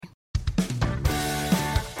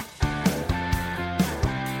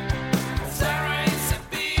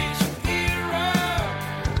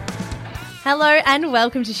Hello and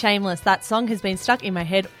welcome to Shameless. That song has been stuck in my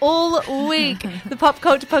head all week. The pop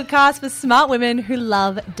culture podcast for smart women who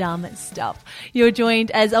love dumb stuff. You're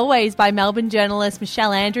joined, as always, by Melbourne journalist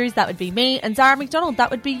Michelle Andrews, that would be me, and Zara McDonald,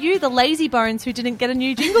 that would be you, the lazy bones who didn't get a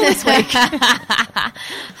new jingle this week.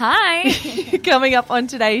 Hi. Coming up on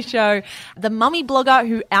today's show, the mummy blogger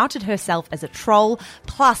who outed herself as a troll,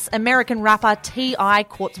 plus American rapper T.I.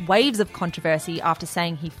 courts waves of controversy after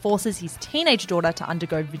saying he forces his teenage daughter to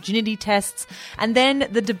undergo virginity tests. And then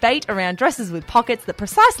the debate around dresses with pockets that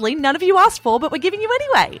precisely none of you asked for, but we're giving you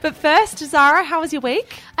anyway. But first, Zara, how was your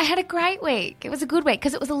week? I had a great week. It was a good week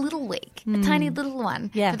because it was a little week, a tiny little one.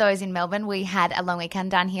 Yeah. For those in Melbourne, we had a long weekend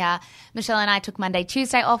down here. Michelle and I took Monday,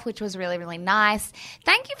 Tuesday off, which was really, really nice.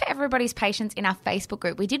 Thank you for everybody's patience in our Facebook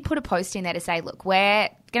group. We did put a post in there to say, look, we're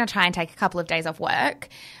going to try and take a couple of days off work.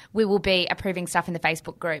 We will be approving stuff in the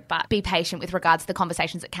Facebook group, but be patient with regards to the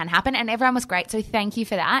conversations that can happen. And everyone was great, so thank you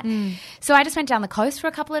for that. So I just went down the coast for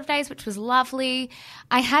a couple of days, which was lovely.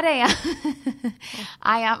 I had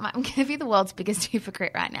I'm going to be the world's biggest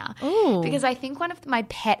hypocrite right now. Ooh. Because I think one of my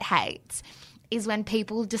pet hates is when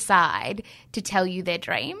people decide to tell you their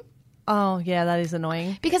dream. Oh, yeah, that is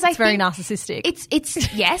annoying. Because it's very think narcissistic.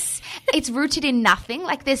 It's yes, it's rooted in nothing.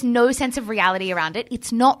 Like there's no sense of reality around it.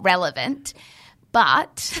 It's not relevant.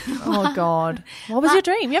 But oh, God. What was your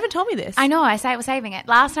dream? You haven't told me this. I know. I was saving it.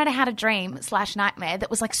 Last night I had a dream/nightmare that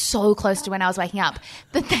was like so close to when I was waking up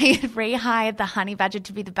that they had rehired the Honey Badger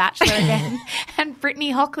to be the Bachelor again and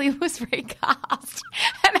Brittany Hockley was recast.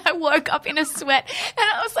 And I woke up in a sweat and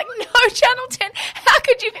I was like, no, Channel 10, how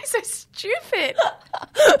could you be so stupid?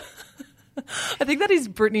 I think that is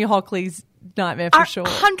Brittany Hockley's nightmare for sure.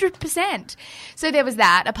 100%. So there was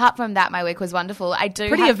that. Apart from that, my week was wonderful.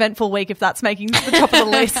 Pretty eventful week if that's making the top of the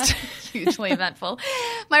list. Hugely eventful.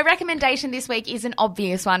 My recommendation this week is an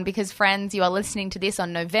obvious one because, friends, you are listening to this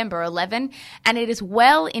on November 11 and it is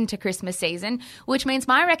well into Christmas season, which means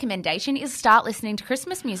my recommendation is start listening to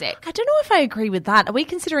Christmas music. I don't know if I agree with that. Are we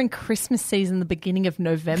considering Christmas season the beginning of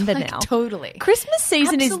November now? Totally. Christmas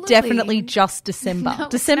season Absolutely. is definitely just December. No,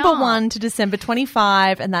 December it's not. 1 to December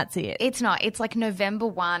 25 and that's it. It's not. It's like November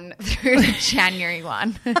 1 through to January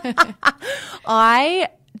 1. I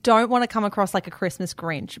don't want to come across like a Christmas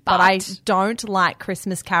Grinch, but I don't like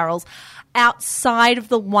Christmas carols outside of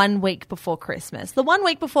the 1 week before Christmas. The 1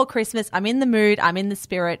 week before Christmas, I'm in the mood, I'm in the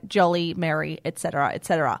spirit, jolly, merry, etc.,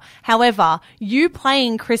 etc. However, you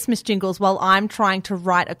playing Christmas jingles while I'm trying to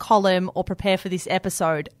write a column or prepare for this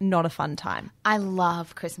episode, not a fun time. I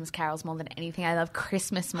love Christmas carols more than anything. I love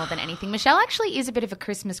Christmas more than anything. Michelle actually is a bit of a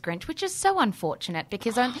Christmas Grinch, which is so unfortunate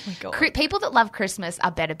because people that love Christmas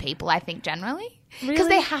are better people, I think, generally. Because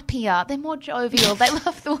they're happier, they're more jovial, they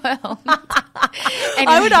love the world. Anyway.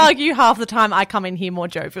 I would argue half the time I come in here more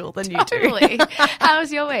jovial than you do. Totally. How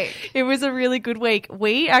was your week? It was a really good week.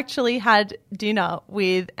 We actually had dinner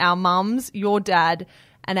with our mums, your dad,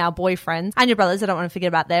 and our boyfriends and your brothers. I don't want to forget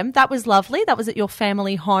about them. That was lovely. That was at your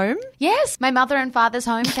family home. Yes, my mother and father's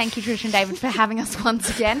home. Thank you, Trish and David, for having us once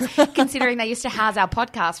again, considering they used to house our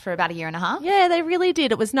podcast for about a year and a half. Yeah, they really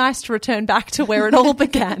did. It was nice to return back to where it all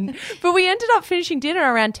began. But we ended up finishing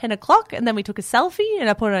dinner around 10 o'clock and then we took a selfie and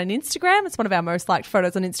I put it on Instagram. It's one of our most liked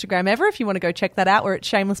photos on Instagram ever. If you want to go check that out, we're at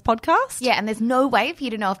Shameless Podcast. Yeah, and there's no way for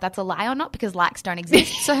you to know if that's a lie or not because likes don't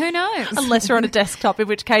exist. So who knows? Unless you're on a desktop, in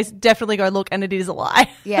which case definitely go look and it is a lie.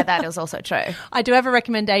 Yeah, that is also true. I do have a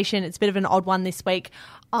recommendation. It's a bit of an odd one this week.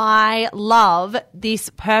 I love this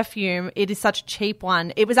perfume. It is such a cheap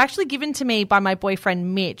one. It was actually given to me by my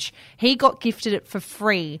boyfriend, Mitch. He got gifted it for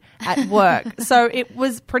free at work. So it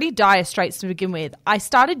was pretty dire straits to begin with. I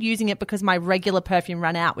started using it because my regular perfume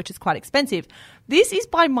ran out, which is quite expensive. This is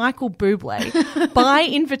by Michael Bublé, by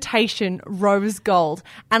invitation, Rose Gold.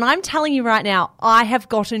 And I'm telling you right now, I have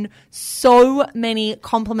gotten so many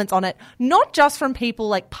compliments on it, not just from people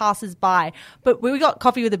like passers-by, but we got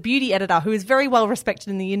coffee with a beauty editor who is very well respected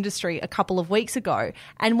in the industry a couple of weeks ago.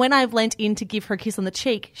 And when I leant in to give her a kiss on the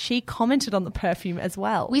cheek, she commented on the perfume as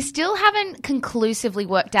well. We still haven't conclusively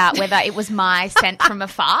worked out whether it was my scent from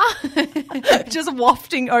afar. Just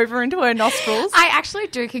wafting over into her nostrils. I actually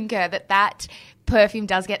do concur that perfume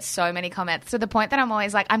does get so many comments to the point that I'm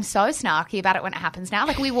always like, I'm so snarky about it when it happens now.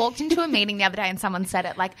 Like we walked into a meeting the other day and someone said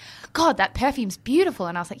it like, God, that perfume's beautiful.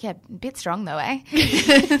 And I was like, yeah, a bit strong though, eh?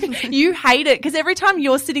 You hate it because every time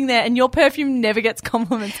you're sitting there and your perfume never gets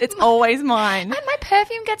compliments, it's always mine. And my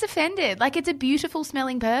perfume gets offended. Like it's a beautiful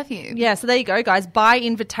smelling perfume. Yeah, so there you go, guys. By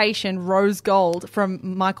invitation, Rose Gold from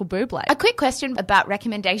Michael Bublé. A quick question about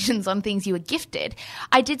recommendations on things you were gifted.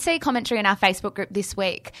 I did see a commentary in our Facebook group this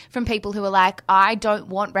week from people who were like, I don't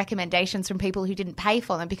want recommendations from people who didn't pay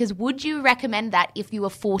for them, because would you recommend that if you were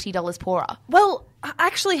 $40 poorer? Well,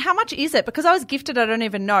 actually, how much is it? Because I was gifted, I don't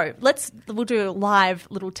even know. We'll do a live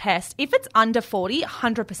little test. If it's under 40,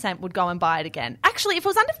 100% would go and buy it again. Actually, if it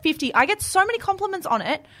was under 50, I get so many compliments on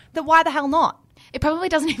it that why the hell not? It probably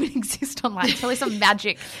doesn't even exist online. It's probably some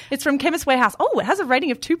magic. It's from Chemist Warehouse. Oh, it has a rating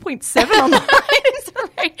of 2.7 online. It's a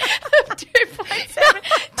rating of 2.7.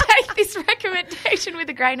 Take this recommendation with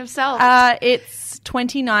a grain of salt. It's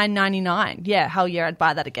 $29.99. Yeah, hell yeah, I'd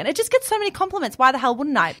buy that again. It just gets so many compliments. Why the hell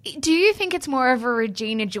wouldn't I? Do you think it's more of a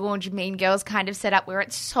Regina George Mean Girls kind of setup where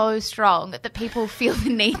it's so strong that the people feel the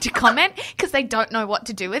need to comment because they don't know what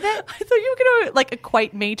to do with it? I thought you were going to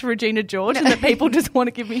equate me to Regina George and that people just want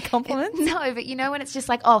to give me compliments. No, but you know when it's just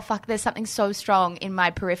like, oh, fuck, there's something so strong in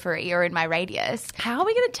my periphery or in my radius. How are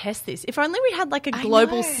we going to test this? If only we had a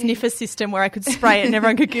global sniffer system where I could spray it and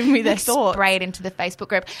everyone could give me their thoughts. Spray it into the Facebook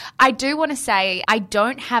group. I do want to say I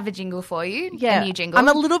don't have a jingle for you, a new jingle. I'm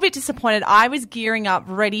a little bit disappointed. I was gearing up,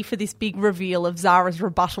 ready for this big reveal of Zara's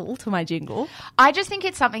rebuttal to my jingle. I just think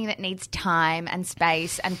it's something that needs time and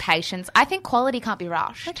space and patience. I think quality can't be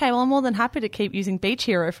rushed. Okay, well, I'm more than happy to keep using Beach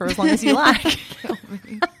Hero for as long as you like.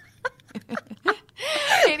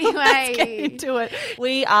 Anyway, let's get into it.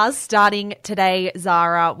 We are starting today,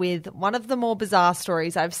 Zara, with one of the more bizarre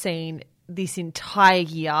stories I've seen this entire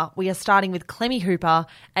year. We are starting with Clemmy Hooper,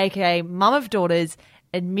 aka Mum of Daughters,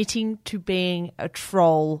 admitting to being a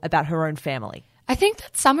troll about her own family. I think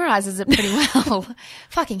that summarizes it pretty well.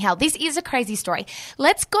 Fucking hell. This is a crazy story.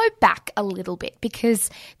 Let's go back a little bit because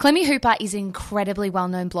Clemmy Hooper is an incredibly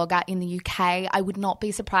well-known blogger in the UK. I would not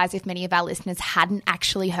be surprised if many of our listeners hadn't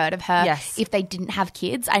actually heard of her if they didn't have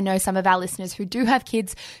kids. I know some of our listeners who do have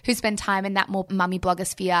kids who spend time in that more mummy blogger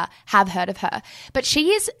sphere have heard of her. But she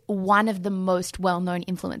is one of the most well-known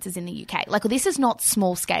influencers in the UK. This is not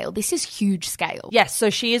small scale. This is huge scale. Yes, so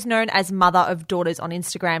she is known as Mother of Daughters on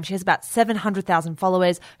Instagram. She has about 700,000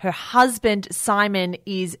 followers. Her husband, Simon,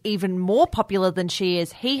 is even more popular than she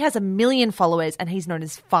is. He has 1 million followers and he's known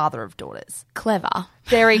as Father of Daughters. Clever.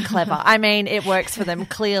 Very clever. I mean, it works for them,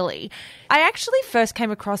 clearly. I actually first came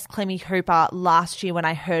across Clemmy Hooper last year when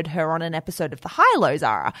I heard her on an episode of The High-Low,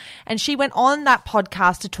 Zara. And she went on that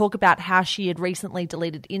podcast to talk about how she had recently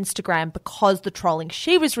deleted Instagram because the trolling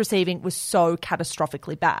she was receiving was so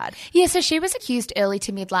catastrophically bad. Yeah, so she was accused early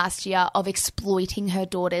to mid last year of exploiting her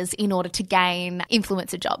daughters in order to gain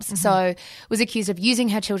influencer jobs. Mm-hmm. So was accused of using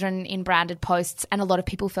her children in branded posts, and a lot of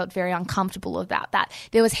people felt very uncomfortable about that.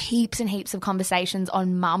 There was heaps and heaps of conversations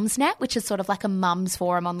on Mumsnet, which is sort of like a mums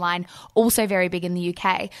forum online, also very big in the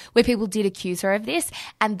UK, where people did accuse her of this.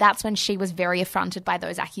 And that's when she was very affronted by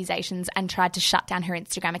those accusations and tried to shut down her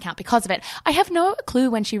Instagram account because of it. I have no clue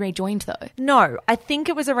when she rejoined, though. No, I think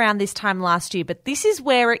it was around this time last year, but this is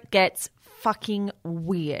where it gets fucking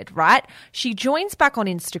weird, right? She joins back on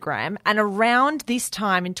Instagram and around this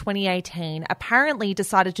time in 2018 apparently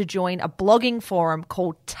decided to join a blogging forum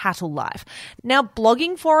called Tattle Life. Now,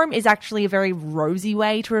 blogging forum is actually a very rosy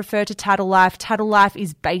way to refer to Tattle Life. Tattle Life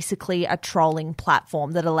is basically a trolling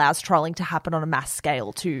platform that allows trolling to happen on a mass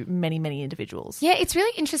scale to many, many individuals. Yeah, it's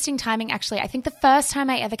really interesting timing, actually. I think the first time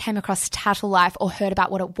I ever came across Tattle Life or heard about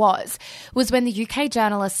what it was when the UK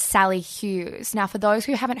journalist Sally Hughes. Now, for those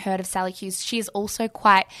who haven't heard of Sally Hughes, she is also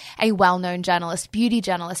quite a well-known journalist, beauty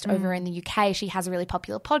journalist over in the UK. She has a really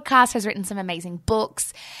popular podcast, has written some amazing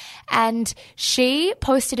books, and she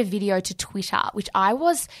posted a video to Twitter, which I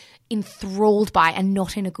was enthralled by, and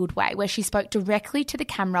not in a good way, where she spoke directly to the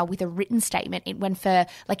camera with a written statement. It went for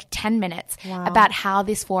 10 minutes about how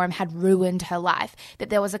this forum had ruined her life, that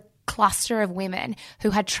there was a cluster of women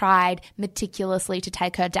who had tried meticulously to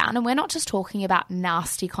take her down. And we're not just talking about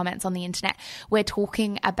nasty comments on the internet. We're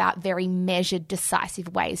talking about very measured,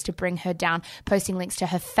 decisive ways to bring her down, posting links to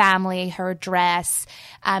her family, her address,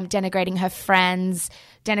 denigrating her friends,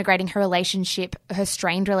 denigrating her relationship, her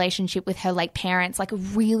strained relationship with her late parents,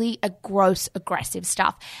 really gross, aggressive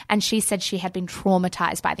stuff. And she said she had been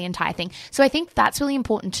traumatized by the entire thing. So I think that's really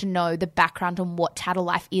important to know the background on what Tattle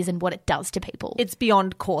Life is and what it does to people. It's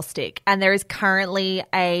beyond caustic. And there is currently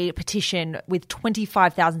a petition with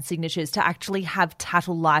 25,000 signatures to actually have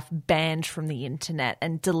Tattle Life banned from the internet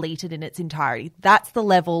and deleted in its entirety. That's the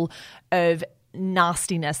level of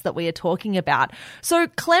nastiness that we are talking about. So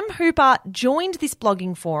Clem Hooper joined this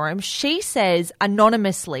blogging forum. She says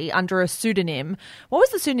anonymously under a pseudonym. What was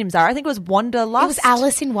the pseudonym, Zara? I think it was Wanderlust. It was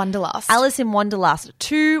Alice in Wonderlust. Alice in Wonderlust.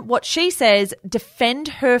 To what she says, defend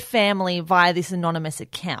her family via this anonymous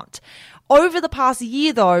account. Over the past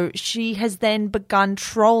year, though, she has then begun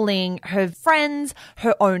trolling her friends,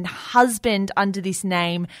 her own husband under this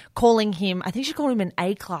name, calling him, I think she called him an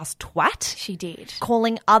A-class twat. She did.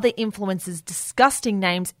 Calling other influencers disgusting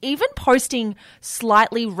names, even posting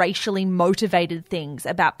slightly racially motivated things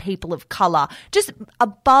about people of colour, just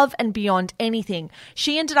above and beyond anything.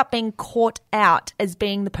 She ended up being caught out as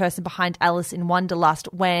being the person behind Alice in Wonderlust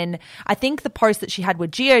when I think the posts that she had were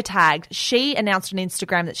geotagged. She announced on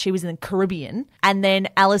Instagram that she was in the Caribbean, and then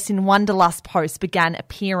Alice in Wonderlust posts began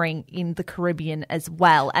appearing in the Caribbean as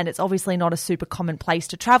well. And it's obviously not a super common place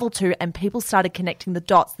to travel to, and people started connecting the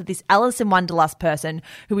dots that this Alice in Wonderlust person,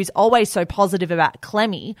 who is always so positive about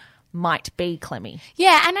Clemmy, might be Clemmy.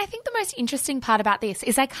 Yeah, and I think the most interesting part about this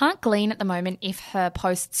is I can't glean at the moment if her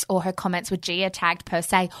posts or her comments were geotagged per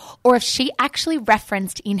se, or if she actually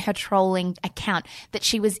referenced in her trolling account that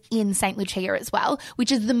she was in St. Lucia as well,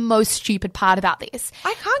 which is the most stupid part about this.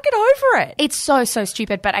 I can't get over it. It's so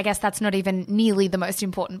stupid, but I guess that's not even nearly the most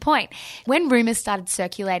important point. When rumours started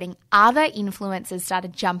circulating, other influencers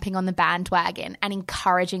started jumping on the bandwagon and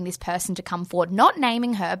encouraging this person to come forward, not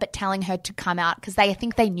naming her, but telling her to come out because I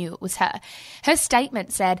think they knew it was her. Her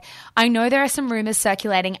statement said, "I know there are some rumours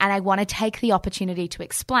circulating and I want to take the opportunity to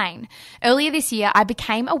explain. Earlier this year, I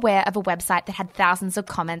became aware of a website that had thousands of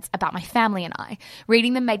comments about my family and I.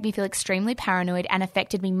 Reading them made me feel extremely paranoid and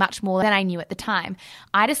affected me much more than I knew at the time.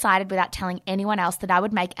 I decided without telling anyone else that I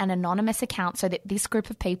would make an anonymous account so that this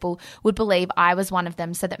group of people would believe I was one of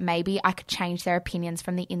them so that maybe I could change their opinions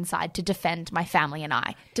from the inside to defend my family and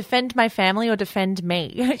I." Defend my family or defend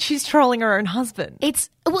me? She's trolling her own husband.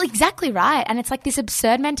 Well, exactly right. And it's like this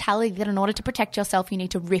absurd mentality that in order to protect yourself, you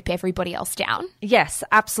need to rip everybody else down. Yes,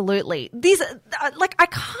 absolutely. These, I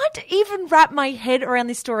can't even wrap my head around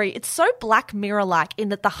this story. It's so Black Mirror-like in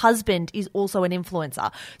that the husband is also an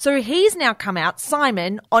influencer. So he's now come out,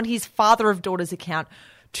 Simon, on his father of daughters account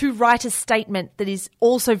to write a statement that is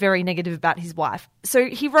also very negative about his wife. So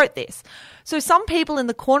he wrote this. "So some people in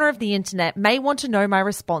the corner of the internet may want to know my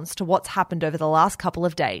response to what's happened over the last couple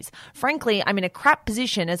of days. Frankly, I'm in a crap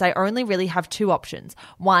position as I only really have two options.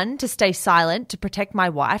 One, to stay silent to protect my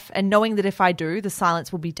wife and knowing that if I do, the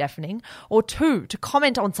silence will be deafening. Or two, to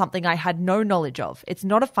comment on something I had no knowledge of. It's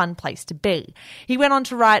not a fun place to be." He went on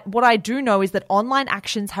to write, "What I do know is that online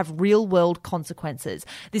actions have real world consequences.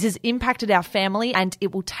 This has impacted our family and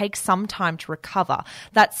it will take some time to recover.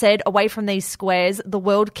 That said, away from these squares, the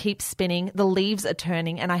world keeps spinning, the leaves are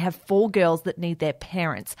turning, and I have 4 girls that need their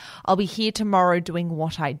parents. I'll be here tomorrow doing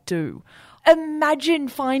what I do." Imagine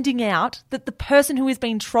finding out that the person who has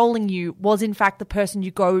been trolling you was in fact the person you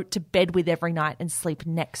go to bed with every night and sleep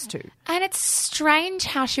next to. And it's strange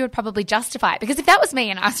how she would probably justify it. Because if that was me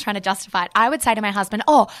and I was trying to justify it, I would say to my husband,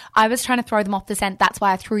 "Oh, I was trying to throw them off the scent. That's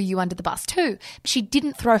why I threw you under the bus too." She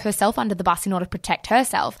didn't throw herself under the bus in order to protect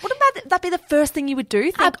herself. Wouldn't that be the first thing you would do?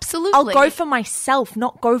 Think, absolutely. I'll go for myself,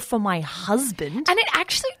 not go for my husband. And it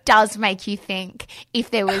actually does make you think if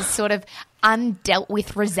there was sort of undealt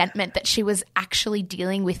with resentment that she was actually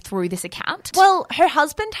dealing with through this account. Well, her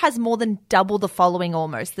husband has more than double the following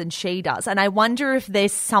almost than she does. And I wonder if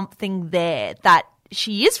there's something there that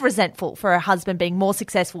she is resentful for her husband being more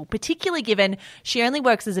successful, particularly given she only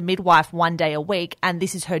works as a midwife 1 day a week and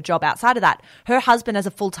this is her job outside of that. Her husband has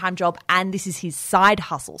a full-time job and this is his side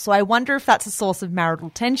hustle. So I wonder if that's a source of marital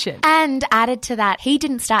tension. And added to that, he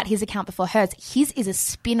didn't start his account before hers. His is a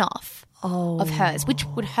spin-off of hers, which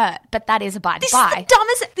would hurt, but that is a by-the-by.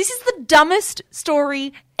 This is the dumbest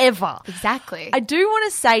story ever. Exactly. I do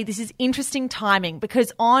want to say this is interesting timing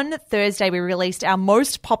because on Thursday we released our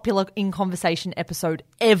most popular In Conversation episode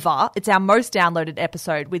ever. It's our most downloaded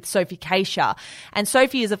episode with Sophie Keisha. And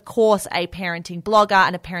Sophie is, of course, a parenting blogger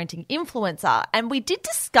and a parenting influencer. And we did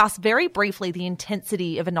discuss very briefly the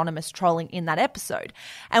intensity of anonymous trolling in that episode.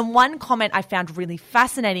 And one comment I found really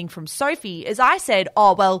fascinating from Sophie is I said,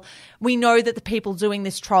 "Oh, well, we know that the people doing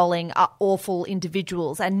this trolling are awful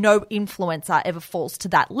individuals and no influencer ever falls to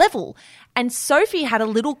that level." And Sophie had a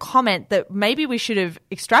little comment that maybe we should have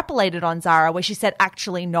extrapolated on Zara, where she said,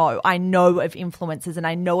 "Actually, no, I know of influencers and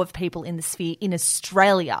I know of people in the sphere in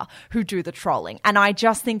Australia who do the trolling." And I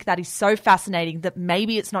just think that is so fascinating that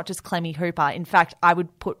maybe it's not just Clemmy Hooper. In fact, I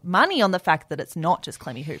would put money on the fact that it's not just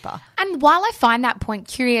Clemmy Hooper. And while I find that point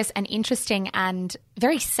curious and interesting and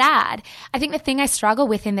very sad. I think the thing I struggle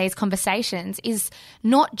with in these conversations is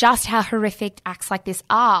not just how horrific acts like this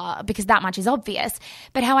are, because that much is obvious,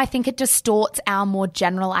 but how I think it distorts our more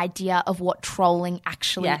general idea of what trolling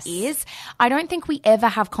actually is. I don't think we ever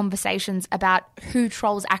have conversations about who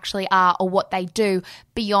trolls actually are or what they do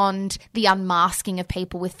beyond the unmasking of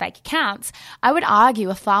people with fake accounts. I would argue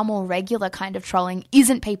a far more regular kind of trolling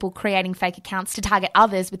isn't people creating fake accounts to target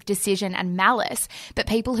others with decision and malice, but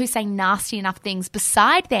people who say nasty enough things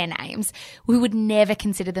beside their names who would never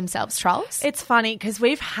consider themselves trolls. It's funny because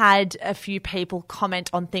we've had a few people comment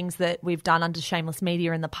on things that we've done under Shameless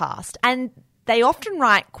Media in the past, and they often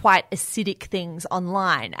write quite acidic things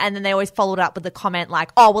online, and then they always followed up with a comment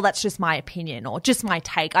like, oh, well, that's just my opinion or just my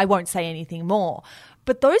take. I won't say anything more.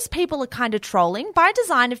 But those people are kind of trolling by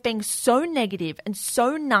design of being so negative and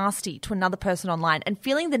so nasty to another person online, and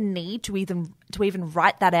feeling the need to even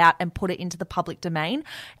write that out and put it into the public domain,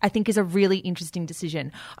 I think is a really interesting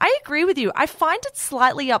decision. I agree with you. I find it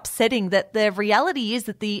slightly upsetting that the reality is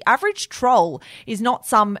that the average troll is not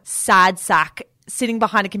some sad sack sitting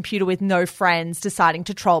behind a computer with no friends deciding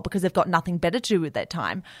to troll because they've got nothing better to do with their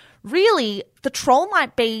time. Really, the troll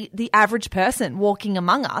might be the average person walking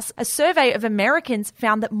among us. A survey of Americans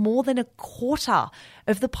found that more than a quarter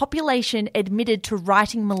of the population admitted to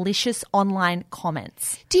writing malicious online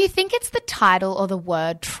comments. Do you think it's the title or the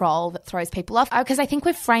word troll that throws people off? Because I think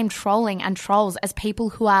we've framed trolling and trolls as people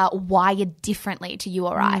who are wired differently to you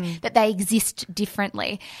or I, that they exist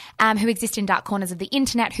differently, who exist in dark corners of the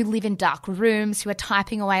internet, who live in dark rooms, who are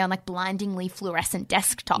typing away on like blindingly fluorescent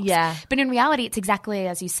desktops. Yeah. But in reality, it's exactly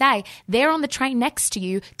as you say. They're on the train next to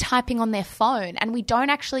you typing on their phone, and we don't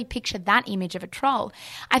actually picture that image of a troll.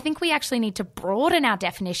 I think we actually need to broaden our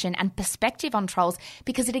definition and perspective on trolls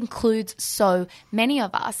because it includes so many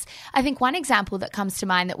of us. I think one example that comes to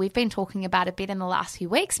mind that we've been talking about a bit in the last few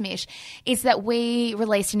weeks, Mish, is that we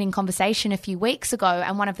released an In Conversation a few weeks ago,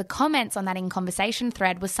 and one of the comments on that In Conversation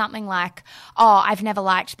thread was something like, oh, I've never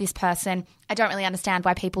liked this person. I don't really understand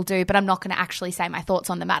why people do, but I'm not going to actually say my thoughts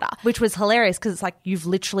on the matter. Which was hilarious because it's like you've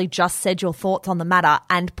literally just said your thoughts on the matter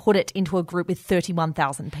and put it into a group with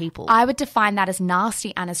 31,000 people. I would define that as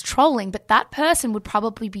nasty and as trolling, but that person would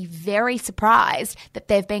probably be very surprised that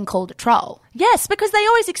they've been called a troll. Yes, because they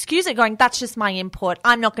always excuse it going, that's just my input.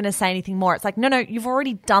 I'm not going to say anything more. It's like, no, you've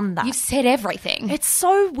already done that. You've said everything. It's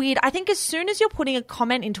so weird. I think as soon as you're putting a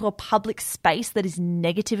comment into a public space that is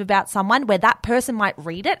negative about someone where that person might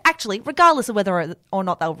read it, actually, regardless of whether or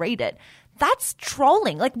not they'll read it, that's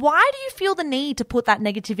trolling. Like, why do you feel the need to put that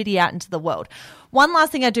negativity out into the world? One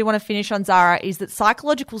last thing I do want to finish on, Zara, is that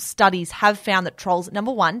psychological studies have found that trolls,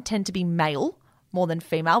 number one, tend to be male more than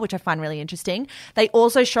female, which I find really interesting. They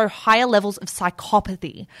also show higher levels of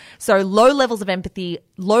psychopathy. So low levels of empathy,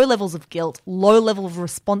 low levels of guilt, low level of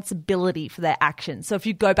responsibility for their actions. So if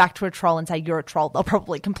you go back to a troll and say you're a troll, they'll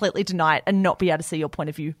probably completely deny it and not be able to see your point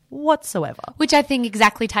of view whatsoever. Which I think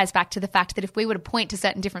exactly ties back to the fact that if we were to point to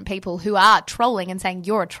certain different people who are trolling and saying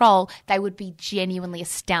you're a troll, they would be genuinely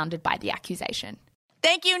astounded by the accusation.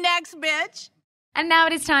 Thank you, next, bitch. And now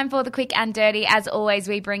it is time for the quick and dirty. As always,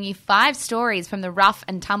 we bring you 5 stories from the rough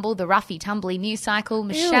and tumble, the roughy tumbly news cycle.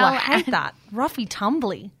 Michelle, Ew, I hate that. Roughy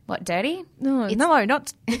tumbly. What, dirty? No,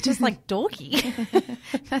 not just like dorky.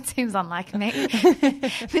 That seems unlike me.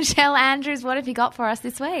 Michelle Andrews, what have you got for us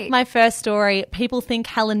this week? My first story, people think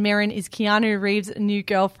Helen Mirren is Keanu Reeves' new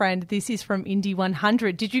girlfriend. This is from Indy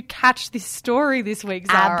 100. Did you catch this story this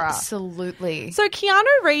week, Zara? Absolutely. So Keanu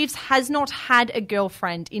Reeves has not had a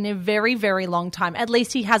girlfriend in a very, very long time. At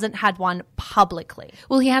least he hasn't had one publicly.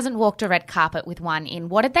 Well, he hasn't walked a red carpet with one in,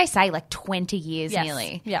 what did they say, like 20 years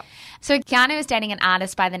nearly? Yep. So Keanu is dating an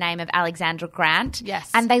artist by the name of Alexandra Grant. Yes.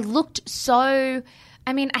 And they looked so...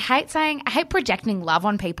 I mean, I hate projecting love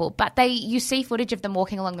on people, but you see footage of them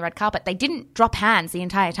walking along the red carpet. They didn't drop hands the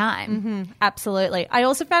entire time. Mm-hmm, absolutely. I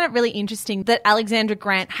also found it really interesting that Alexandra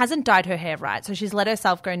Grant hasn't dyed her hair right. So she's let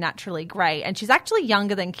herself go naturally grey, and she's actually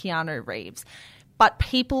younger than Keanu Reeves. But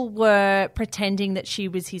people were pretending that she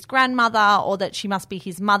was his grandmother or that she must be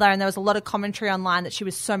his mother. And there was a lot of commentary online that she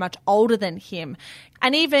was so much older than him.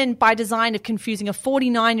 And even by design of confusing a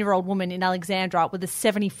 49-year-old woman in Alexandra with a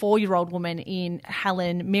 74-year-old woman in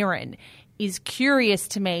Helen Mirren is curious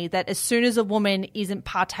to me that as soon as a woman isn't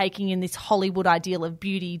partaking in this Hollywood ideal of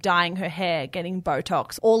beauty, dyeing her hair, getting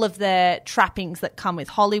Botox, all of the trappings that come with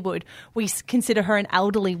Hollywood, we consider her an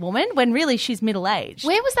elderly woman when really she's middle-aged.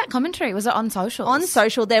 Where was that commentary? Was it on social? On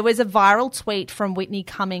social, there was a viral tweet from Whitney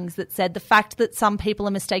Cummings that said the fact that some people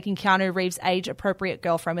are mistaking Keanu Reeves' age-appropriate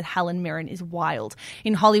girlfriend with Helen Mirren is wild.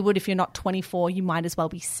 In Hollywood, if you're not 24, you might as well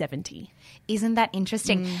be 70. Isn't that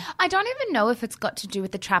interesting? I don't even know if it's got to do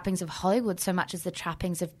with the trappings of Hollywood. Hollywood so much as the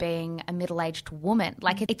trappings of being a middle-aged woman.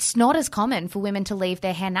 Like, it's not as common for women to leave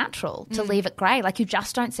their hair natural, to leave it grey. Like, you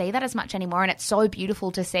just don't see that as much anymore, and it's so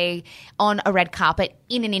beautiful to see on a red carpet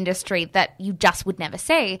in an industry that you just would never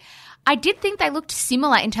see. I did think they looked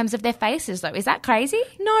similar in terms of their faces, though. Is that crazy?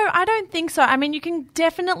 No, I don't think so. I mean, you can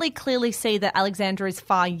definitely clearly see that Alexandra is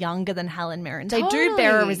far younger than Helen Mirren. They do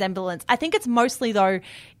bear a resemblance. I think it's mostly, though,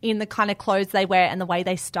 in the kind of clothes they wear and the way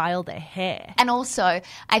they style their hair. And also,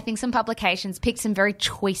 I think some publications picked some very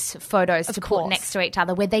choice photos to put next to each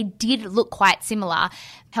other where they did look quite similar.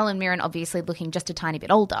 Helen Mirren obviously looking just a tiny bit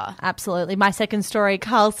older. Absolutely. My second story,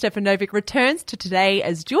 Karl Stefanovic returns to Today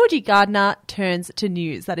as Georgie Gardner turns to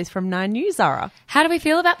news. That is from 9 News, Zara. How do we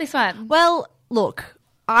feel about this one? Well, look,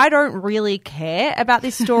 I don't really care about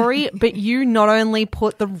this story, but you not only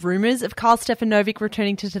put the rumours of Karl Stefanovic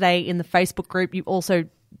returning to Today in the Facebook group, you also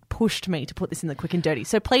pushed me to put this in the Quick and Dirty.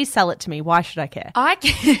 So please sell it to me. Why should I care? I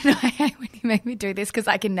hate when you make me do this because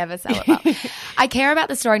I can never sell it up. I care about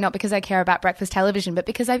the story not because I care about breakfast television, but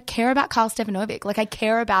because I care about Karl Stefanovic. Like, I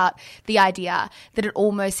care about the idea that it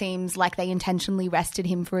almost seems like they intentionally rested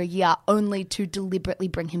him for a year only to deliberately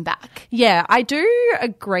bring him back. Yeah, I do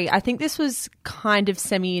agree. I think this was kind of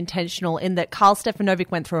semi-intentional in that Karl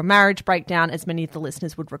Stefanovic went through a marriage breakdown, as many of the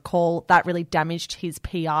listeners would recall. That really damaged his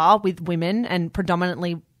PR with women, and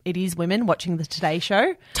predominantly it is women watching the Today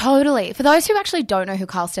Show. Totally. For those who actually don't know who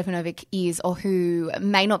Karl Stefanovic is, or who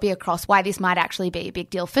may not be across why this might actually be a big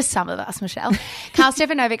deal for some of us, Michelle, Karl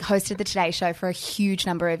Stefanovic hosted the Today Show for a huge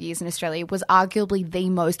number of years in Australia, was arguably the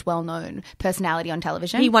most well-known personality on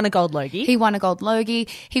television. He won a Gold Logie.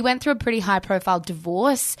 He went through a pretty high-profile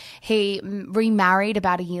divorce. He remarried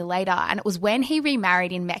about a year later, and it was when he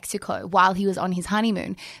remarried in Mexico while he was on his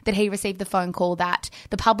honeymoon that he received the phone call that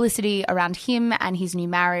the publicity around him and his new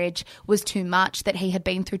marriage was too much, that he had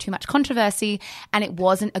been through too much controversy, and it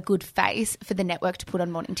wasn't a good face for the network to put on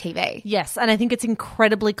morning TV. Yes, and I think it's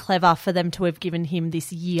incredibly clever for them to have given him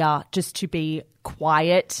this year just to be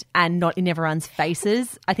quiet and not in everyone's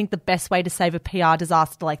faces. I think the best way to save a PR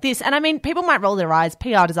disaster like this, and I mean, people might roll their eyes,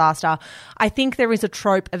 PR disaster. I think there is a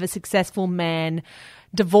trope of a successful man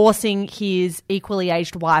divorcing his equally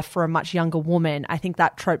aged wife for a much younger woman. I think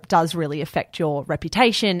that trope does really affect your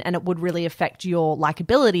reputation, and it would really affect your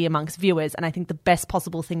likability amongst viewers. And I think the best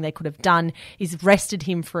possible thing they could have done is rested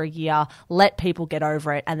him for a year, let people get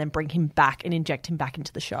over it, and then bring him back and inject him back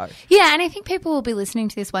into the show. Yeah, and I think people will be listening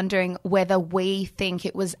to this wondering whether we think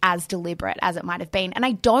it was as deliberate as it might have been. And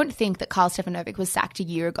I don't think that Karl Stefanovic was sacked a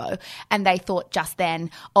year ago and they thought just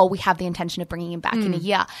then, oh, we have the intention of bringing him back in a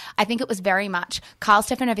year. I think it was very much Karl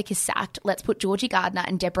Stefanovic is sacked. Let's put Georgie Gardner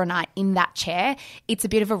and Deborah Knight in that chair. It's a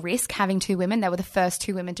bit of a risk having two women. They were the first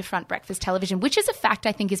two women to front breakfast television, which is a fact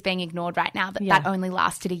I think is being ignored right now, that only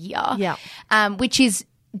lasted a year, which is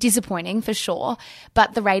disappointing for sure,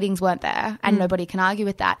 but the ratings weren't there and nobody can argue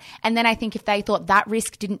with that. And then I think if they thought that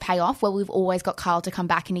risk didn't pay off, well, we've always got Karl to come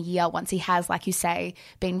back in a year once he has, like you say,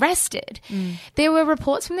 been rested. There were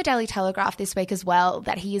reports from the Daily Telegraph this week as well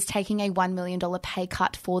that he is taking a $1 million pay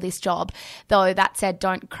cut for this job, though that said,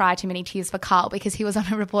 don't cry too many tears for Karl because he was on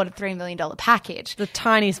a reported $3 million package. The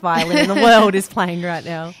tiniest violin in the world is playing right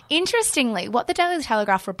now. Interestingly, what the Daily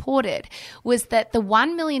Telegraph reported was that the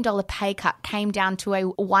 $1 million pay cut came down to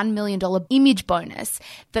a $1 million image bonus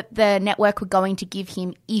that the network were going to give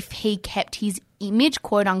him if he kept his image,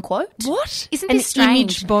 quote unquote. What? Isn't this strange? An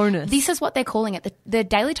image bonus. This is what they're calling it. The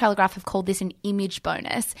Daily Telegraph have called this an image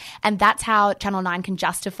bonus, and that's how Channel 9 can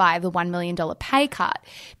justify the $1 million pay cut,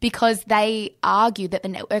 because they argue that the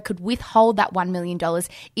network could withhold that $1 million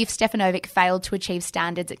if Stefanovic failed to achieve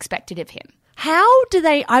standards expected of him. How do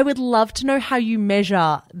they, I would love to know how you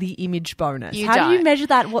measure the image bonus. How do you measure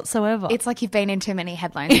that whatsoever? It's like you've been in too many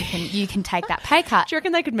headlines. You can take that pay cut. Do you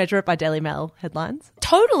reckon they could measure it by Daily Mail headlines?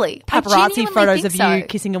 Totally. Paparazzi photos of you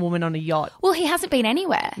kissing a woman on a yacht. Well, he hasn't been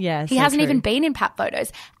anywhere. Yeah, he hasn't even been in pap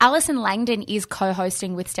photos. Alison Langdon is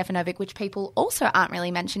co-hosting with Stefanovic, which people also aren't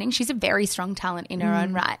really mentioning. She's a very strong talent in her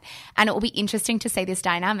own right, and it will be interesting to see this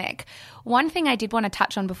dynamic. One thing I did want to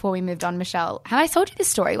touch on before we moved on, Michelle, have I told you this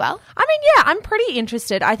story well? I mean, yeah, I'm pretty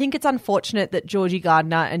interested. I think it's unfortunate that Georgie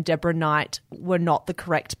Gardner and Deborah Knight were not the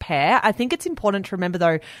correct pair. I think it's important to remember,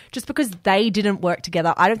 though, just because they didn't work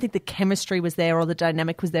together, I don't think the chemistry was there or the dynamic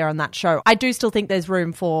dynamic was there on that show. I do still think there's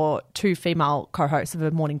room for 2 female co-hosts of a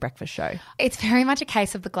morning breakfast show. It's very much a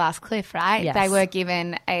case of the glass cliff, right? Yes. They were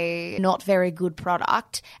given a not very good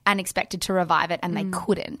product and expected to revive it, and they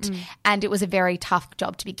couldn't. And it was a very tough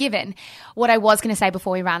job to be given. What I was going to say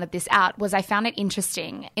before we rounded this out was I found it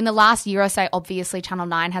interesting. In the last year or so, obviously, Channel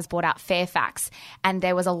 9 has bought out Fairfax, and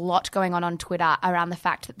there was a lot going on Twitter around the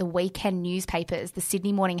fact that the weekend newspapers, the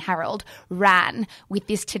Sydney Morning Herald, ran with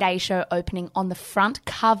this Today Show opening on the front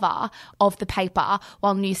cover of the paper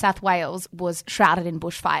while New South Wales was shrouded in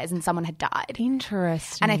bushfires and someone had died.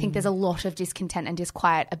 Interesting. And I think there's a lot of discontent and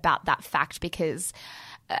disquiet about that fact, because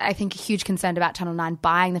I think a huge concern about Channel 9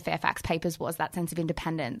 buying the Fairfax papers was that sense of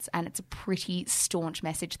independence, and it's a pretty staunch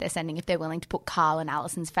message they're sending if they're willing to put Carl and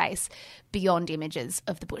Alison's face beyond images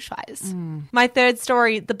of the bushfires. My third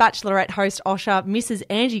story, The Bachelorette host Osher misses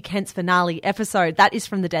Angie Kent's finale episode. That is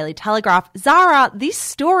from the Daily Telegraph. Zara, this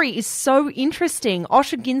story is so interesting.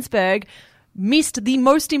 Osher Ginsburg missed the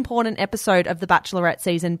most important episode of the Bachelorette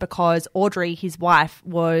season because Audrey, his wife,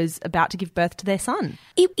 was about to give birth to their son.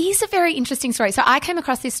 It is a very interesting story. So I came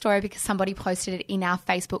across this story because somebody posted it in our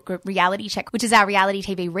Facebook group, Reality Check, which is our reality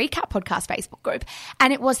TV recap podcast Facebook group.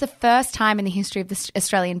 And it was the first time in the history of the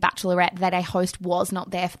Australian Bachelorette that a host was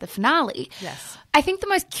not there for the finale. Yes. I think the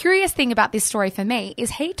most curious thing about this story for me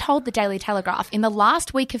is he told the Daily Telegraph in the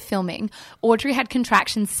last week of filming, Audrey had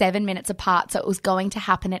contractions 7 minutes apart, so it was going to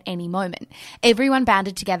happen at any moment. Everyone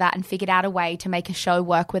banded together and figured out a way to make a show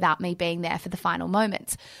work without me being there for the final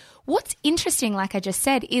moments. What's interesting, like I just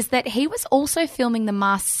said, is that he was also filming The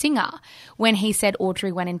Masked Singer when he said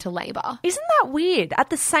Audrey went into labour. Isn't that weird?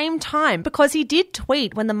 At the same time, because he did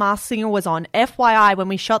tweet when The Masked Singer was on, FYI, when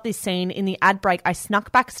we shot this scene in the ad break, I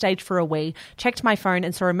snuck backstage for a wee, checked my phone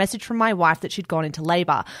and saw a message from my wife that she'd gone into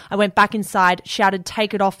labour. I went back inside, shouted,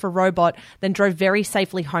 take it off for robot, then drove very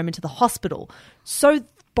safely home into the hospital. So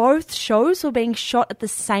both shows were being shot at the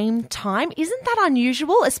same time. Isn't that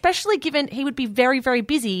unusual? Especially given he would be very, very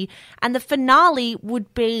busy and the finale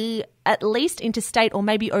would be at least interstate or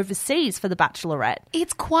maybe overseas for The Bachelorette.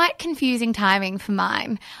 It's quite confusing timing for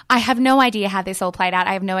mine. I have no idea how this all played out.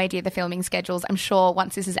 I have no idea the filming schedules. I'm sure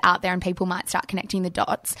once this is out there and people might start connecting the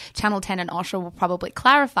dots, Channel 10 and Osher will probably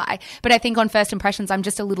clarify. But I think on first impressions, I'm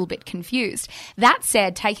just a little bit confused. That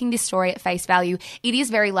said, taking this story at face value, it is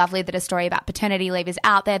very lovely that a story about paternity leave is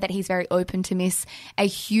out there, that he's very open to miss a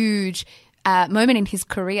huge moment in his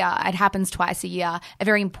career. It happens twice a year, a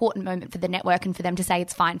very important moment for the network and for them to say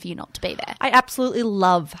it's fine for you not to be there. I absolutely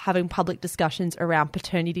love having public discussions around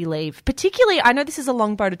paternity leave. Particularly, I know this is a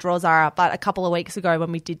long bow to draw, Zara, but a couple of weeks ago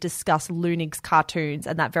when we did discuss Lunig's cartoons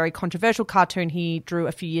and that very controversial cartoon he drew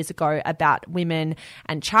a few years ago about women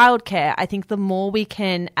and childcare, I think the more we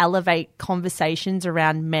can elevate conversations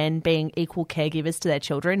around men being equal caregivers to their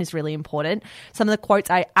children is really important. Some of the quotes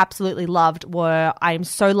I absolutely loved were, I am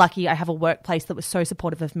so lucky I have a workplace that was so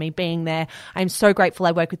supportive of me being there. I am so grateful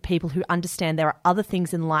I work with people who understand there are other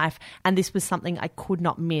things in life, and this was something I could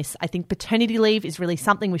not miss. I think paternity leave is really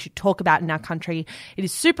something we should talk about in our country. It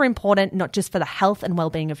is super important, not just for the health and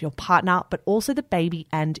well-being of your partner, but also the baby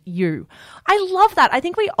and you. I love that. I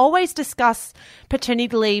think we always discuss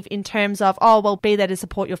paternity leave in terms of, oh, well, be there to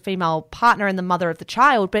support your female partner and the mother of the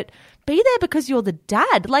child, but be there because you're the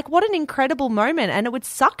dad. Like, what an incredible moment. And it would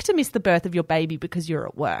suck to miss the birth of your baby because you're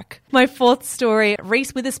at work. My fourth story,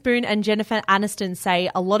 Reese Witherspoon and Jennifer Aniston say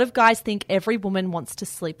a lot of guys think every woman wants to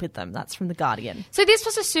sleep with them. That's from The Guardian. So this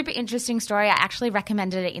was a super interesting story. I actually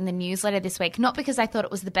recommended it in the newsletter this week, not because I thought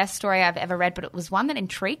it was the best story I've ever read, but it was one that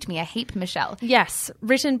intrigued me a heap, Michelle. Yes,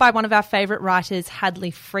 written by one of our favourite writers,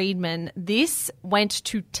 Hadley Friedman. This went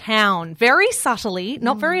to town very subtly,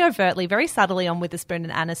 not very overtly, very subtly on Witherspoon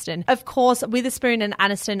and Aniston. Of course, Witherspoon and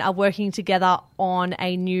Aniston are working together on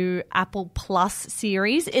a new Apple Plus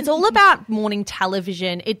series. It's all about morning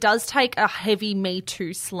television. It does take a heavy Me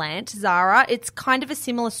Too slant, Zara. It's kind of a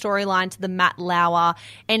similar storyline to the Matt Lauer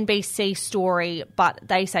NBC story, but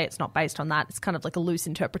they say it's not based on that. It's kind of like a loose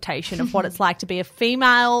interpretation of what it's like to be a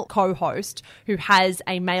female co-host who has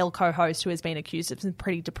a male co-host who has been accused of some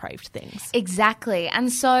pretty depraved things. Exactly.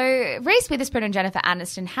 And so Reese Witherspoon and Jennifer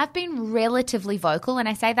Aniston have been relatively vocal, and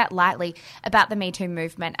I say that lightly, about the Me Too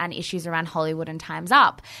movement and issues around Hollywood and Time's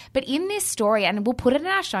Up. But in this story, and we'll put it in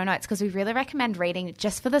our show notes because we really recommend reading it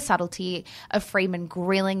just for the subtlety of Friedman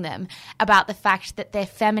grilling them about the fact that their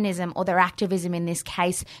feminism or their activism in this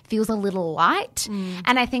case feels a little light.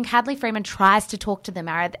 And I think Hadley Friedman tries to talk to them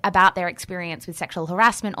about their experience with sexual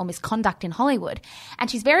harassment or misconduct in Hollywood. And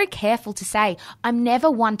she's very careful to say, I'm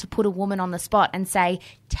never one to put a woman on the spot and say,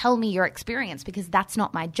 tell me your experience, because that's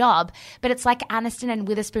not my job. But it's like Aniston and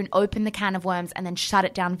Witherspoon open the can of worms and then shut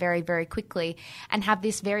it down very, very quickly and have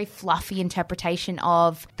this very fluffy interpretation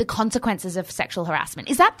of the consequences of sexual harassment.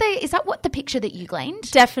 Is that what the picture that you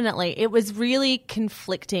gleaned? Definitely. It was really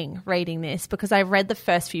conflicting reading this because I read the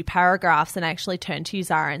first few paragraphs and I actually turned to you,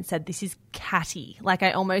 Zara, and said, this is catty. Like,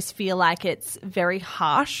 I almost feel like it's very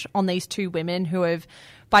harsh on these two women who have,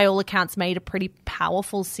 by all accounts, made a pretty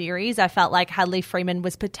powerful series. I felt like Hadley Freeman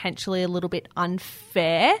was potentially a little bit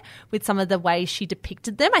unfair with some of the ways she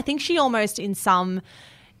depicted them. I think she almost, in some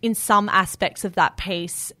aspects of that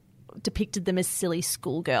piece, depicted them as silly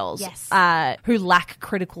schoolgirls, yes, who lack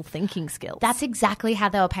critical thinking skills. That's exactly how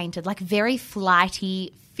they were painted, like very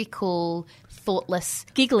flighty, fickle, thoughtless,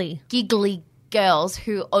 giggly girls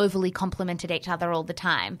who overly complimented each other all the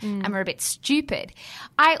time and were a bit stupid.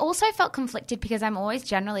 I also felt conflicted because I'm always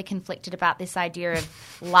generally conflicted about this idea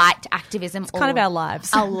of light activism. It's kind of our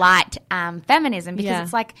lives. A light feminism, because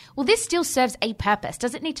it's like, well, this still serves a purpose.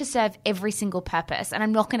 Does it need to serve every single purpose? And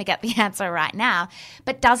I'm not going to get the answer right now.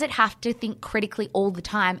 But does it have to think critically all the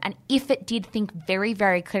time? And if it did think very,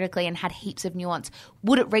 very critically and had heaps of nuance,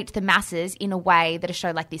 would it reach the masses in a way that a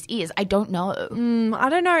show like this is? I don't know. I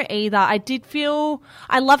don't know either.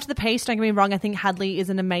 I loved the piece, don't get me wrong. I think Hadley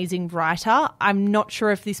is an amazing writer. I'm not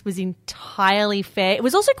sure if this was entirely fair. It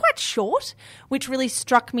was also quite short, which really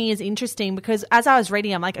struck me as interesting because as I was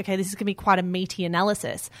reading, I'm like, okay, this is going to be quite a meaty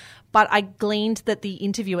analysis. But I gleaned that the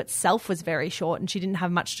interview itself was very short and she didn't have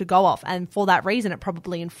much to go off. And for that reason, it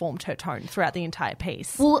probably informed her tone throughout the entire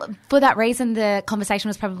piece. Well, for that reason, the conversation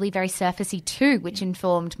was probably very surfacey too, which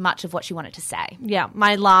informed much of what she wanted to say. Yeah,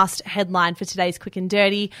 my last headline for today's Quick and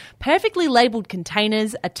Dirty: perfectly labelled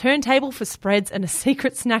containers, a turntable for spreads and a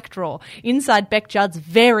secret snack drawer inside Beck Judd's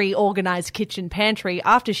very organised kitchen pantry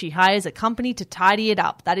after she hires a company to tidy it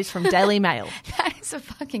up. That is from Daily Mail. That is a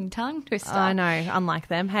fucking tongue twister. I know, unlike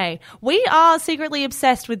them. Hey, we are secretly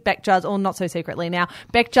obsessed with Beck Judd's, or not so secretly now,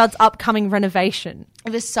 Beck Judd's upcoming renovation.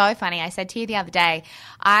 It was so funny. I said to you the other day,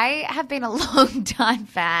 I have been a long time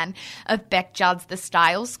fan of Beck Judd's The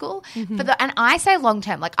Style School. And I say long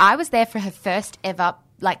term, like I was there for her first ever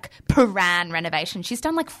Paran renovation. She's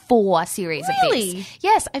done 4 series of this.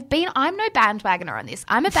 Yes, I'm no bandwagoner on this.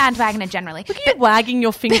 I'm a bandwagoner generally. Look at you wagging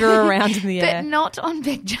your finger around in the air. But not on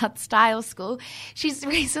Beck Judd's Style School. She's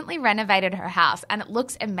recently renovated her house and it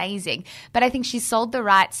looks amazing. But I think she's sold the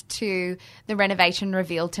rights to the renovation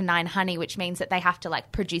reveal to 9 Honey, which means that they have to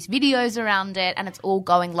produce videos around it and it's all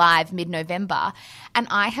going live mid-November. And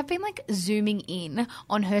I have been zooming in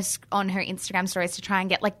on her Instagram stories to try and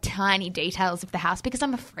get tiny details of the house because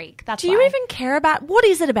I'm a freak. That's Do you even care about what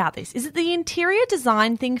is it about this? Is it the interior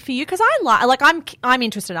design thing for you? Because I'm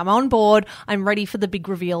interested. I'm on board. I'm ready for the big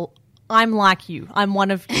reveal. I'm like you. I'm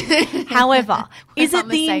one of you. However, is it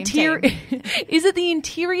the interior? Is it the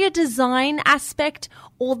interior design aspect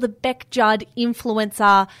or the Beck Judd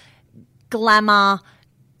influencer, glamour,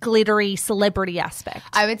 glittery celebrity aspect?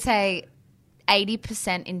 I would say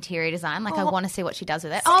 80% interior design. I want to see what she does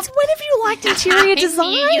with it. Since when have you liked interior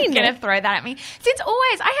design? You're going to throw that at me. Since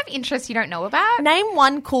always. I have interests you don't know about. Name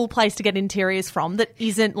one cool place to get interiors from that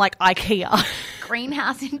isn't IKEA.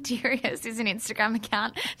 Greenhouse Interiors is an Instagram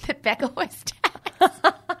account that Becca always tags.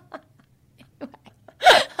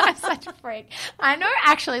 I'm such a freak. I know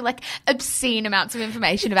actually obscene amounts of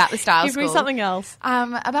information about the Style School. Give me something else.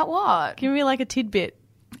 About what? Give me a tidbit.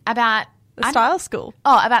 About... The Style School.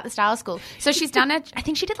 Oh, about the Style School. So she's done I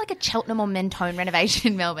think she did a Cheltenham or Mentone renovation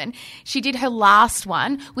in Melbourne. She did her last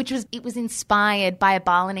one, it was inspired by a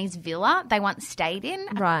Balinese villa they once stayed in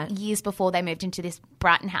years before they moved into this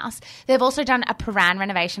Brighton house. They've also done a Paran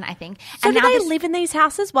renovation, I think. So and do they live in these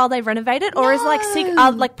houses while they renovate it? Or is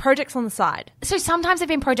it projects on the side? So sometimes there have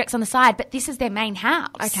been projects on the side, but this is their main house.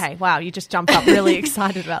 Okay, wow, you just jumped up really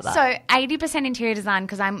excited about that. So 80% interior design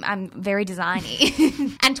because I'm very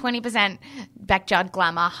designy and 20% Beck Judd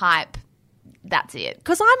glamour hype. That's it.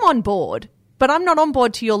 Because I'm on board, but I'm not on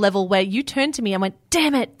board to your level where you turned to me and went,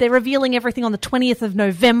 damn it, they're revealing everything on the 20th of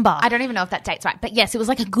November. I don't even know if that date's right, but yes, it was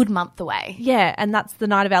a good month away. Yeah, and that's the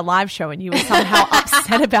night of our live show and you were somehow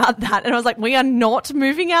upset about that. And I was like, we are not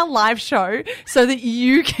moving our live show so that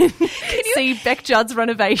you can see Beck Judd's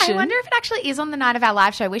renovation. I wonder if it actually is on the night of our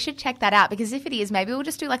live show. We should check that out because if it is, maybe we'll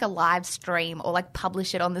just do a live stream or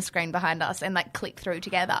publish it on the screen behind us and click through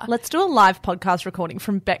together. Let's do a live podcast recording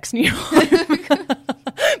from Beck's new home.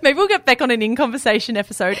 Maybe we'll get Beck on an In Conversation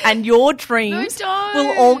episode and your dreams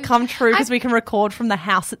will all come true because we can record from the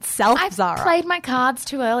house itself, Zara. I've played my cards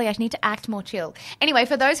too early. I need to act more chill. Anyway,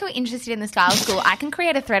 for those who are interested in the Style School, I can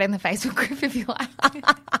create a thread in the Facebook group if you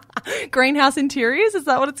like. Greenhouse Interiors, is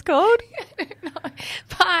that what it's called? I don't know.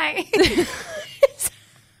 Bye.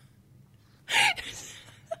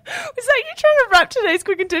 Was that you trying to wrap today's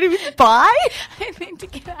quick and dirty with bye? I need to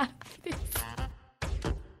get out of this.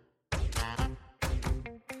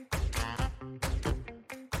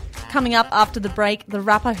 Coming up after the break, the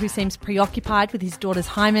rapper who seems preoccupied with his daughter's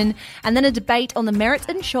hymen, and then a debate on the merits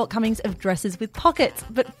and shortcomings of dresses with pockets.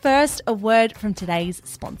 But first, a word from today's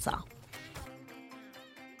sponsor.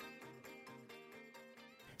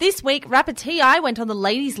 This week, rapper T.I. went on the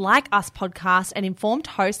Ladies Like Us podcast and informed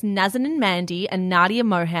hosts Nazanin Mandy and Nadia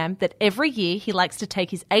Moham that every year he likes to take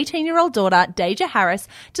his 18-year-old daughter, Deja Harris,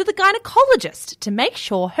 to the gynecologist to make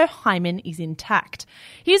sure her hymen is intact.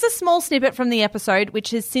 Here's a small snippet from the episode, which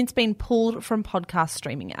has since been pulled from podcast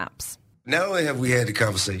streaming apps. Not only have we had the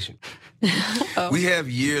conversation, we have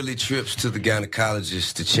yearly trips to the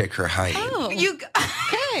gynecologist to check her hymen. Oh,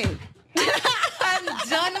 okay. I'm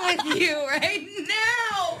done with you right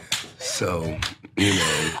now. So, you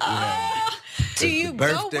know. Do you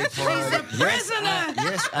go with her? She's a prisoner.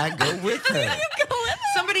 Yes, I go with her.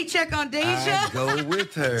 Somebody check on Deja. I go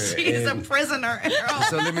with her. She's a prisoner.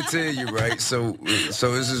 So let me tell you, right? So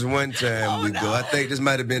this is one time we go. I think this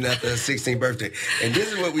might have been after her 16th birthday. And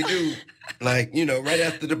this is what we do. Like, you know, right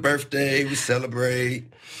after the birthday, we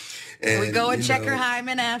celebrate. And, we go and check her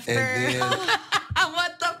hymen after. And then,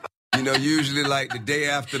 what the you know, usually like the day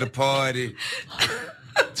after the party,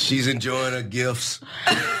 she's enjoying her gifts.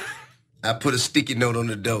 I put a sticky note on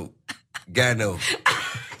the door. Gyno.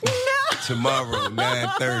 No. Tomorrow,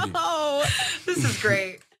 9:30. Oh, this is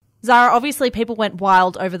great. Zara, obviously people went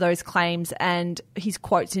wild over those claims and his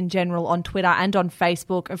quotes in general on Twitter and on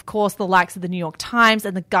Facebook. Of course, the likes of the New York Times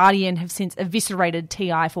and The Guardian have since eviscerated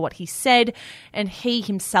T.I. for what he said, and he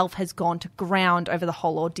himself has gone to ground over the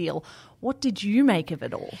whole ordeal. What did you make of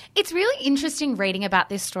it all? It's really interesting reading about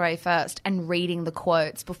this story first and reading the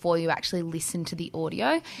quotes before you actually listen to the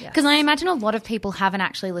audio. Because I imagine a lot of people haven't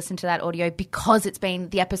actually listened to that audio because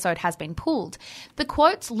the episode has been pulled. The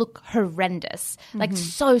quotes look horrendous, like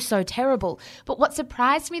so terrible. But what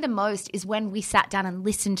surprised me the most is when we sat down and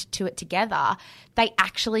listened to it together, they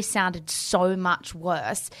actually sounded so much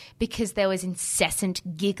worse because there was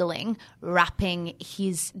incessant giggling wrapping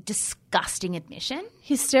his disgusting admission.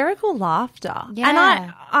 Hysterical laughter. Yeah.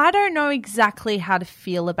 And I don't know exactly how to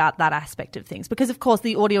feel about that aspect of things because, of course,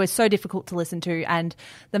 the audio is so difficult to listen to and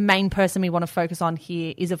the main person we want to focus on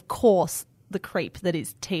here is, of course, the creep that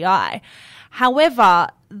is T.I. However,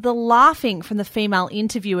 the laughing from the female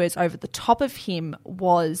interviewers over the top of him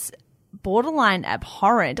was borderline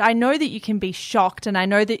abhorrent. I know that you can be shocked and I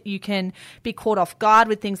know that you can be caught off guard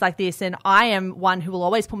with things like this, and I am one who will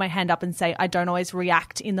always put my hand up and say I don't always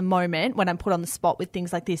react in the moment when I'm put on the spot with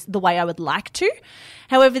things like this the way I would like to.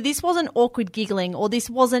 However, this wasn't awkward giggling or this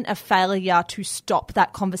wasn't a failure to stop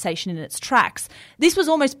that conversation in its tracks. This was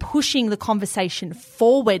almost pushing the conversation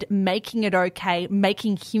forward, making it okay,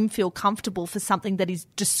 making him feel comfortable for something that is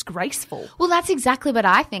disgraceful. Well, that's exactly what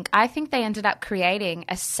I think. I think they ended up creating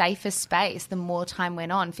a safer space the more time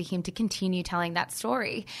went on for him to continue telling that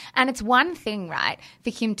story. And it's one thing, right, for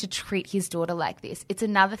him to treat his daughter like this. It's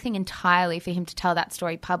another thing entirely for him to tell that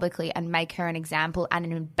story publicly and make her an example and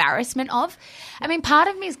an embarrassment of. I mean, part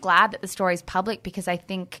of me is glad that the story is public because I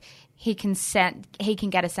think he can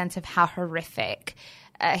get a sense of how horrific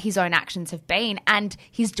his own actions have been, and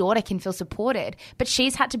his daughter can feel supported. But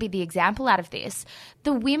she's had to be the example out of this.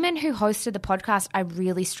 The women who hosted the podcast I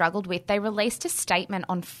really struggled with. They released a statement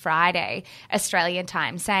on Friday, Australian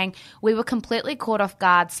time, saying, "We were completely caught off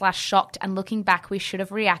guard / shocked, and looking back, we should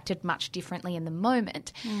have reacted much differently in the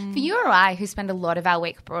moment." For you or I, who spend a lot of our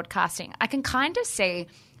week broadcasting, I can kind of see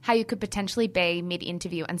how you could potentially be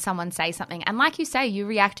mid-interview and someone say something. And like you say, you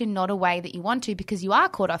react in not a way that you want to because you are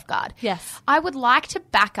caught off guard. Yes. I would like to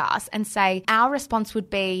back us and say our response would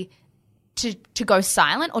be to go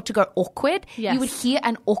silent or to go awkward. Yes. You would hear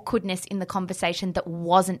an awkwardness in the conversation that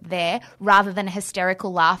wasn't there rather than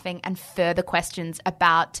hysterical laughing and further questions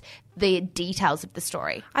about the details of the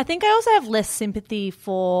story. I think I also have less sympathy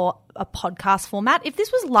for a podcast format. If this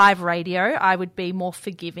was live radio, I would be more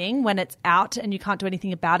forgiving when it's out and you can't do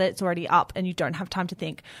anything about it. It's already up and you don't have time to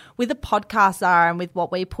think. With a podcast, Zara, and with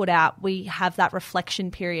what we put out, we have that reflection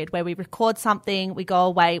period where we record something, we go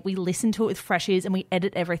away, we listen to it with fresh ears and we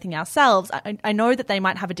edit everything ourselves. I know that they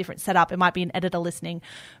might have a different setup. It might be an editor listening.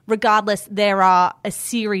 Regardless, there are a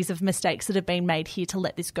series of mistakes that have been made here to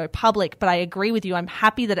let this go public. But I agree with you. I'm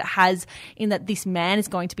happy that it has, in that this man is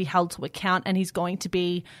going to be held to account and he's going to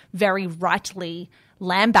be very rightly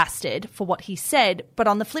lambasted for what he said. But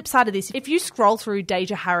on the flip side of this, if you scroll through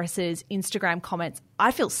Deja Harris's Instagram comments,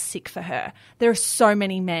 I feel sick for her. There are so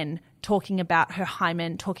many men talking about her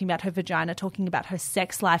hymen, talking about her vagina, talking about her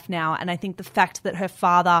sex life now. And I think the fact that her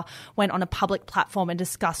father went on a public platform and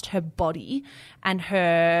discussed her body and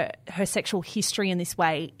her sexual history in this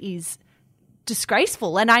way is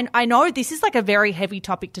disgraceful. And I know this is like a very heavy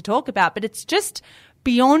topic to talk about, but it's just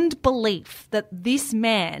beyond belief that this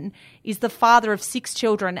man is the father of 6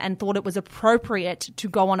 children and thought it was appropriate to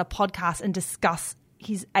go on a podcast and discuss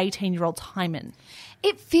his 18-year-old's hymen.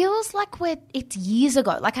 It feels like it's years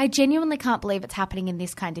ago. Like, I genuinely can't believe it's happening in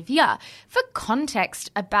this kind of year. For context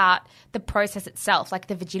about the process itself, like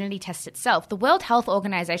the virginity test itself, the World Health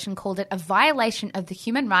Organization called it a violation of the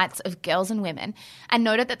human rights of girls and women and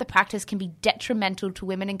noted that the practice can be detrimental to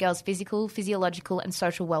women and girls' physical, physiological, and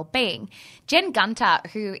social well-being. Jen Gunter,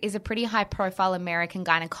 who is a pretty high-profile American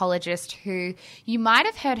gynecologist who you might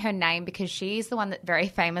have heard her name because she's the one that very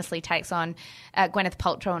famously takes on Gwyneth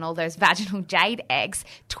Paltrow and all those vaginal jade eggs,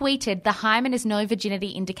 tweeted, "The hymen is no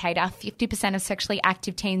virginity indicator. 50% of sexually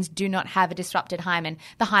active teens do not have a disrupted hymen.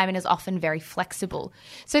 The hymen is often very flexible."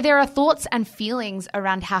 So there are thoughts and feelings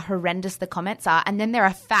around how horrendous the comments are, and then there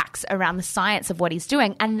are facts around the science of what he's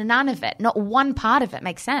doing, and none of it, not one part of it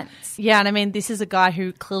makes sense. Yeah, and I mean, this is a guy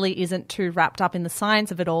who clearly isn't too wrapped up in the science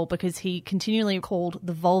of it all because he continually called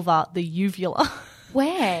the vulva the uvula.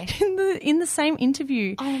 Where? In the same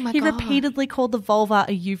interview. Oh my he God. repeatedly called the vulva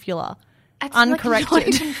a uvula. It's uncorrected. Like,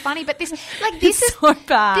 not even funny, but this It's is so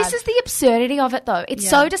bad. This is the absurdity of it, though. It's Yeah.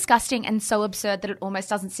 so disgusting and so absurd that it almost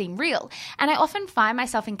doesn't seem real. And I often find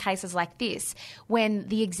myself in cases like this when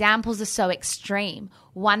the examples are so extreme,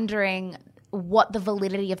 wondering what the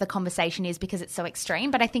validity of the conversation is because it's so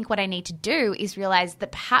extreme. But I think what I need to do is realize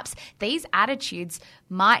that perhaps these attitudes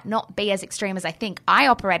might not be as extreme as I think. I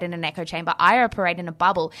operate in an echo chamber. I operate in a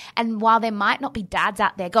bubble. And while there might not be dads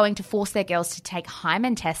out there going to force their girls to take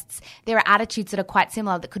hymen tests, there are attitudes that are quite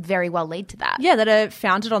similar that could very well lead to that. Yeah, that are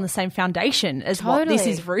founded on the same foundation as what this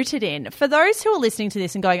Totally. is rooted in. For those who are listening to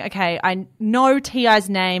this and going, okay, I know T.I.'s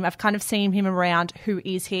name. I've kind of seen him around. Who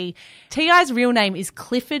is he? T.I.'s real name is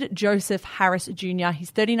Clifford Joseph Harris Jr. He's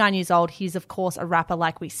 39 years old. He's, of course, a rapper,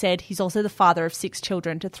 like we said. He's also the father of 6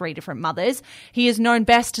 children to 3 different mothers. He is known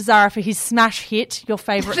best, Zara, for his smash hit, your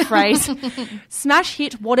favourite phrase, smash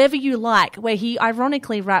hit Whatever You Like, where he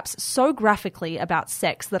ironically raps so graphically about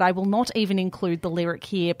sex that I will not even include the lyric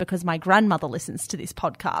here because my grandmother listens to this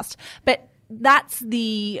podcast. But that's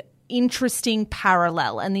the interesting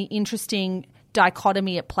parallel and the interesting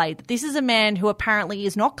dichotomy at play. That this is a man who apparently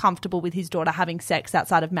is not comfortable with his daughter having sex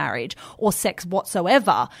outside of marriage or sex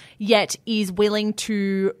whatsoever, yet is willing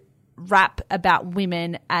to rap about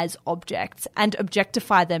women as objects and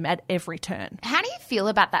objectify them at every turn. How do you feel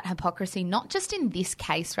about that hypocrisy, not just in this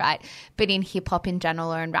case, right, but in hip-hop in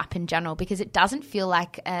general or in rap in general, because it doesn't feel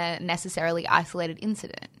like a necessarily isolated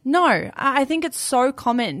incident? No, I think it's so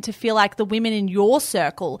common to feel like the women in your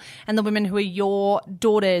circle and the women who are your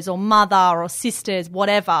daughters or mother or sisters,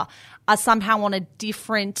 whatever, are somehow on a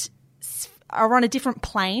different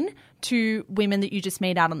plane to women that you just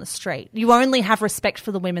meet out on the street. You only have respect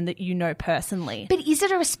for the women that you know personally. But is it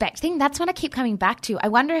a respect thing? That's what I keep coming back to. I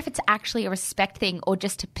wonder if it's actually a respect thing or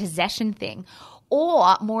just a possession thing,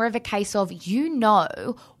 or more of a case of you know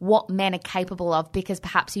what men are capable of because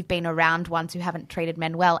perhaps you've been around ones who haven't treated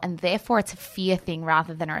men well, and therefore it's a fear thing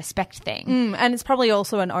rather than a respect thing. And it's probably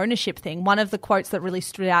also an ownership thing. One of the quotes that really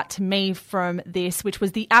stood out to me from this, which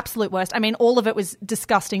was the absolute worst, I mean, all of it was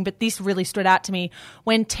disgusting, but this really stood out to me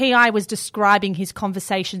when T.I. was describing his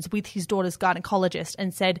conversations with his daughter's gynecologist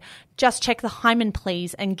and said, "Just check the hymen,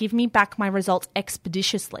 please, and give me back my results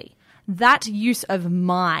expeditiously." That use of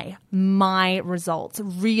my results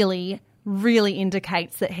really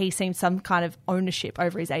indicates that he seems some kind of ownership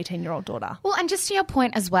over his 18-year-old daughter. Well, and just to your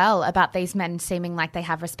point as well about these men seeming like they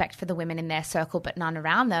have respect for the women in their circle but none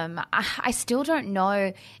around them, I still don't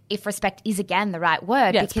know if respect is, again, the right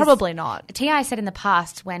word. Yeah, it's probably not. T.I. said in the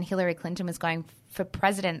past when Hillary Clinton was going for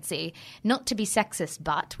presidency, not to be sexist,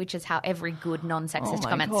 but, which is how every good non-sexist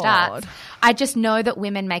comment starts, I just know that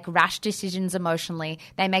women make rash decisions emotionally.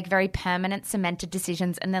 They make very permanent, cemented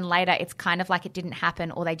decisions, and then later it's kind of like it didn't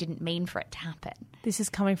happen or they didn't mean for it to happen. This is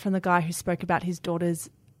coming from the guy who spoke about his daughter's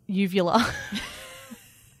uvula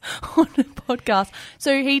on a podcast.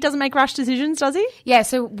 So he doesn't make rash decisions, does he? Yeah,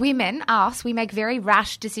 so women, us, we make very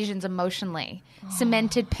rash decisions emotionally,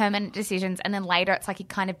 cemented, permanent decisions, and then later it's like it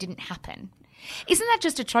kind of didn't happen. Isn't that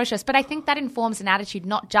just atrocious? But I think that informs an attitude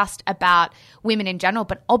not just about women in general,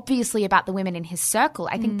 but obviously about the women in his circle.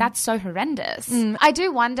 I think that's so horrendous. I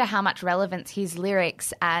do wonder how much relevance his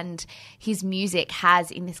lyrics and his music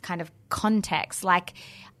has in this kind of context. Like,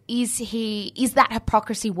 is that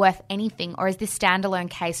hypocrisy worth anything, or is this standalone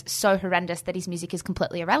case so horrendous that his music is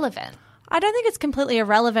completely irrelevant? I don't think it's completely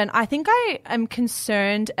irrelevant. I think I am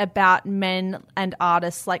concerned about men and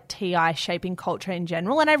artists like T.I. shaping culture in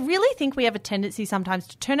general. And I really think we have a tendency sometimes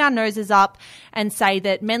to turn our noses up and say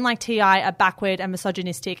that men like T.I. are backward and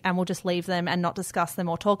misogynistic and we'll just leave them and not discuss them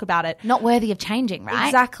or talk about it. Not worthy of changing, right?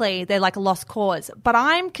 Exactly. They're like a lost cause. But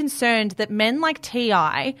I'm concerned that men like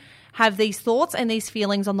T.I. have these thoughts and these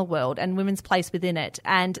feelings on the world and women's place within it.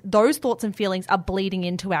 And those thoughts and feelings are bleeding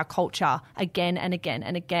into our culture again and again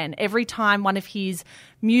and again. Every time one of his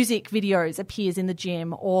music videos appears in the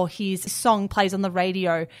gym or his song plays on the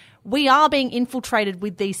radio, we are being infiltrated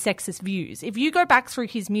with these sexist views. If you go back through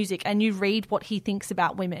his music and you read what he thinks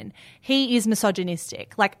about women, he is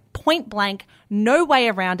misogynistic. Like, point blank, no way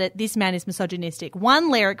around it. This man is misogynistic.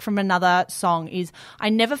 One lyric from another song is, "I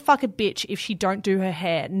never fuck a bitch if she don't do her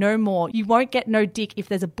hair. No more. You won't get no dick if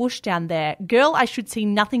there's a bush down there. Girl, I should see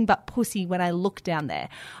nothing but pussy when I look down there."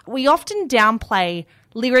 We often downplay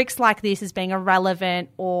lyrics like this as being irrelevant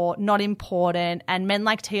or not important, and men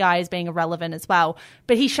like T.I. as being irrelevant as well.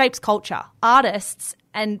 But he shapes culture. Artists,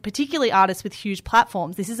 and particularly artists with huge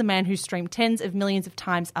platforms, this is a man who streamed tens of millions of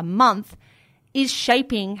times a month, is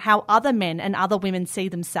shaping how other men and other women see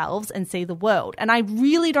themselves and see the world. And I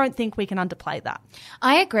really don't think we can underplay that.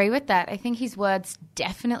 I agree with that. I think his words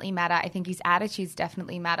definitely matter. I think his attitudes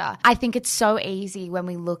definitely matter. I think it's so easy when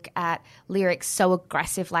we look at lyrics so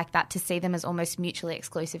aggressive like that to see them as almost mutually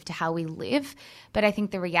exclusive to how we live. But I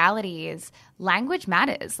think the reality is language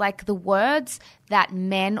matters. Like, the words that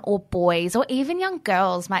men or boys or even young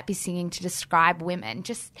girls might be singing to describe women,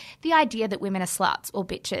 just the idea that women are sluts or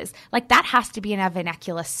bitches, like, that has to be in our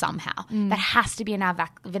vernacular somehow. That has to be in our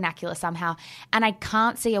vernacular somehow. And I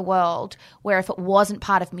can't see a world where if it wasn't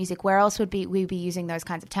part of music, where else would we be using those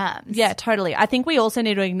kinds of terms? Yeah, totally. I think we also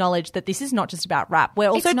need to acknowledge that this is not just about rap. We're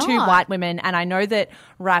also two white women, and I know that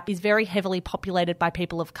rap is very heavily populated by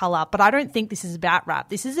people of colour, but I don't think this is about rap.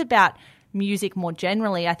 This is about music more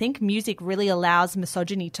generally. I think music really allows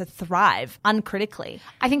misogyny to thrive uncritically.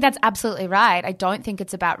 I think that's absolutely right. I don't think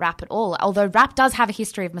it's about rap at all. Although rap does have a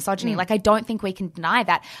history of misogyny. Like, I don't think we can deny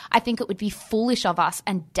that. I think it would be foolish of us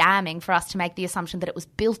and damning for us to make the assumption that it was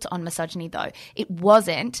built on misogyny, though. It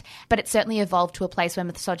wasn't, but it certainly evolved to a place where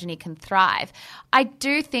misogyny can thrive. I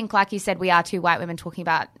do think, like you said, we are two white women talking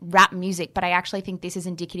about rap music, but I actually think this is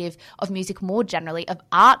indicative of music more generally, of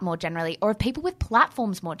art more generally, or of people with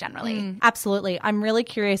platforms more generally. Absolutely. I'm really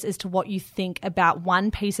curious as to what you think about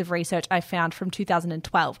one piece of research I found from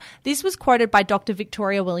 2012. This was quoted by Dr.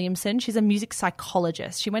 Victoria Williamson. She's a music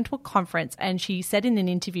psychologist. She went to a conference and she said in an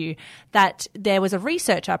interview that there was a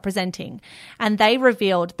researcher presenting, and they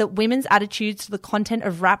revealed that women's attitudes to the content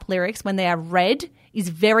of rap lyrics when they are read is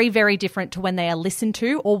very, very different to when they are listened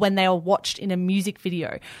to or when they are watched in a music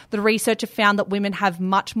video. The researcher found that women have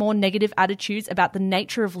much more negative attitudes about the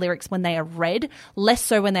nature of lyrics when they are read, less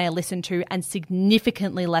so when they are listened to, and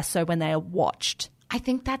significantly less so when they are watched. I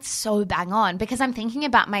think that's so bang on, because I'm thinking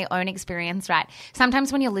about my own experience, right?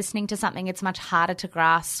 Sometimes when you're listening to something, it's much harder to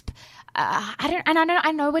grasp.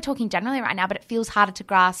 I know we're talking generally right now, but it feels harder to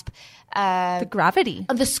grasp the gravity,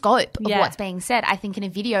 the scope of what's being said. I think in a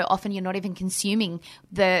video, often you're not even consuming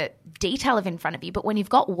the detail of in front of you, but when you've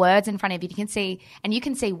got words in front of you, you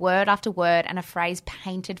can see word after word and a phrase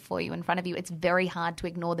painted for you in front of you. It's very hard to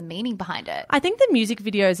ignore the meaning behind it. I think the music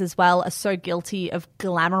videos as well are so guilty of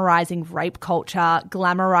glamorizing rape culture,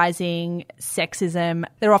 glamorizing sexism.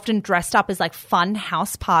 They're often dressed up as like fun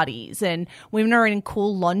house parties, and women are in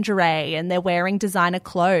cool lingerie and they're wearing designer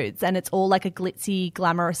clothes, and it's all like a glitzy,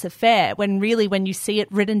 glamorous affair, when really when you see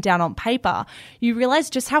it written down on paper, you realize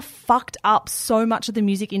just how fucked up so much of the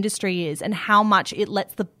music industry is and how much it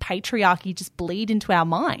lets the patriarchy just bleed into our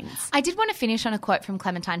minds. I did want to finish on a quote from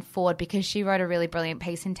Clementine Ford, because she wrote a really brilliant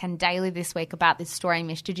piece in 10 Daily this week about this story.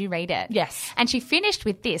 Mish, did you read it? Yes. And she finished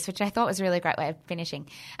with this, which I thought was a really great way of finishing.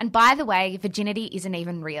 "And by the way, virginity isn't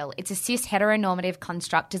even real. It's a cis heteronormative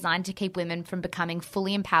construct designed to keep women from becoming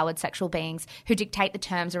fully empowered sexual beings who dictate the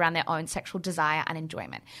terms around their own sexual desire and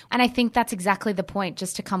enjoyment." And I think that's exactly the point,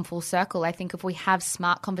 just to come full circle. I think if we have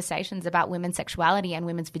smart conversations about women's sexuality and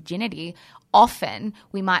women's virginity, often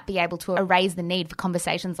we might be able to erase the need for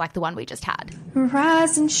conversations like the one we just had.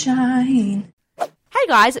 Rise and shine. Hey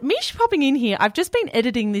guys, Mish popping in here. I've just been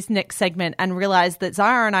editing this next segment and realised that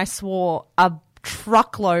Zara and I swore a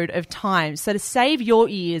truckload of times. So to save your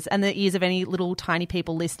ears and the ears of any little tiny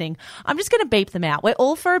people listening, I'm just going to beep them out. We're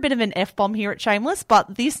all for a bit of an F-bomb here at Shameless,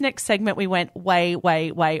 but this next segment we went way,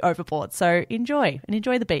 way, way overboard. So enjoy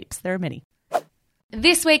the beeps. There are many.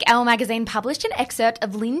 This week, Elle magazine published an excerpt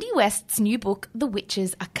of Lindy West's new book, The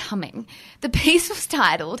Witches Are Coming. The piece was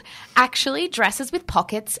titled, Actually, Dresses with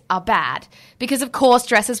Pockets Are Bad. Because, of course,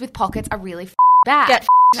 dresses with pockets are really bad. Get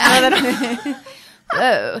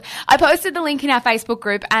Whoa. I posted the link in our Facebook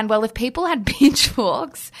group, and, well, if people had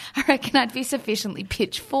pitchforks, I reckon I'd be sufficiently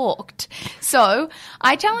pitchforked. So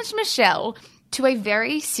I challenged Michelle to a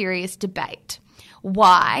very serious debate.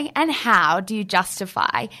 Why and how do you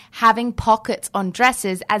justify having pockets on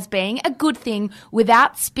dresses as being a good thing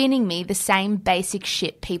without spinning me the same basic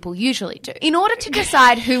shit people usually do? In order to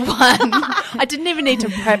decide who won, I didn't even need to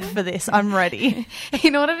prep for this. I'm ready.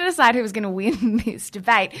 in order to decide who was going to win this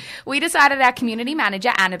debate, we decided our community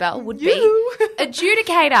manager, Annabelle, would be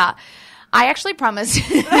adjudicator. I actually promised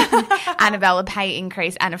Annabelle a pay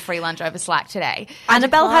increase and a free lunch over Slack today.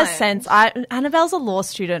 Annabelle has sense. Annabelle's a law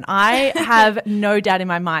student. I have no doubt in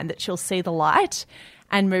my mind that she'll see the light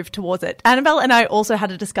and move towards it. Annabelle and I also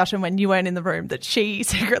had a discussion when you weren't in the room that she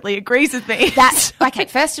secretly agrees with me. That's okay.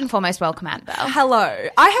 First and foremost, welcome, Annabelle. Hello.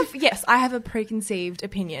 I have a preconceived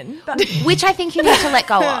opinion, but Which I think you need to let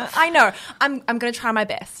go of. I know. I'm going to try my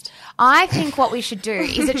best. I think what we should do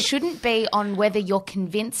is it shouldn't be on whether you're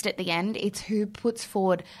convinced at the end. It's who puts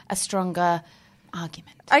forward a stronger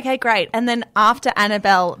argument. Okay, great. And then after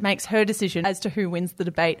Annabelle makes her decision as to who wins the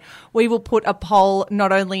debate, we will put a poll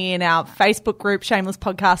not only in our Facebook group, Shameless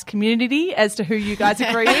Podcast Community, as to who you guys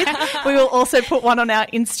agree with. We will also put one on our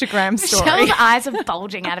Instagram story. Michelle's eyes are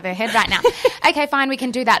bulging out of her head right now. Okay, fine, we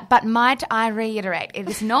can do that. But might I reiterate, it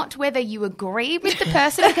is not whether you agree with the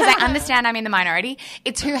person, because I understand I'm in the minority.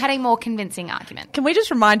 It's who had a more convincing argument. Can we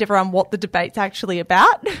just remind everyone what the debate's actually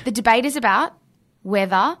about? The debate is about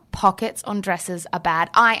whether pockets on dresses are bad.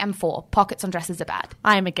 I am for pockets on dresses are bad.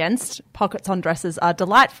 I am against. Pockets on dresses are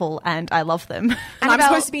delightful and I love them. And I'm Annabelle,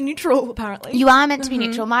 supposed to be neutral, apparently. You are meant to be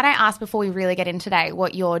neutral. Might I ask before we really get in today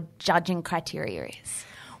what your judging criteria is?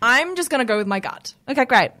 I'm just going to go with my gut. Okay,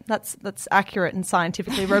 great. That's accurate and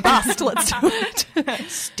scientifically robust. Let's do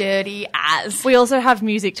it. Sturdy as. We also have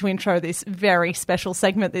music to intro this very special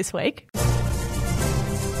segment this week.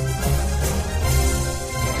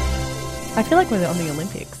 I feel like we're on the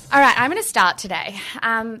Olympics. All right, I'm going to start today.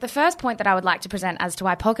 The first point that I would like to present as to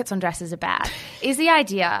why pockets on dresses are bad is the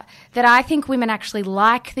idea that I think women actually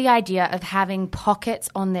like the idea of having pockets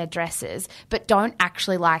on their dresses, but don't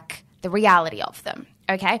actually like the reality of them.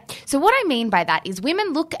 Okay? So what I mean by that is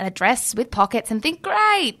women look at a dress with pockets and think,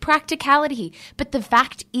 great, practicality. But the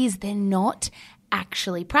fact is they're not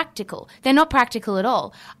actually practical. They're not practical at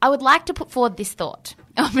all. I would like to put forward this thought.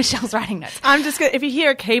 Oh, Michelle's writing notes. I'm just going to, if you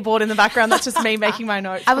hear a keyboard in the background, that's just me making my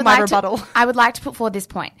note for my rebuttal. I would like to put forward this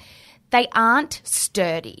point. They aren't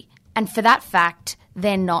sturdy. And for that fact,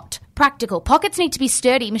 they're not practical. Pockets need to be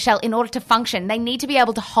sturdy, Michelle, in order to function. They need to be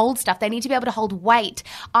able to hold stuff. They need to be able to hold weight.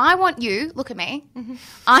 I want you, look at me,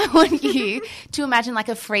 I want you to imagine like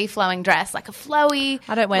a free-flowing dress, like a flowy.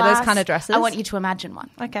 I don't wear those kind of dresses. I want you to imagine one.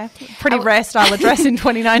 Okay. Pretty rare style of dress in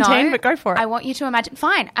 2019, No, but go for it. I want you to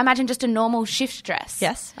imagine just a normal shift dress.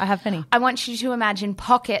 Yes, I have many. I want you to imagine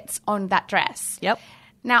pockets on that dress. Yep.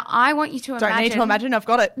 Now, I want you to imagine... Don't need to imagine, I've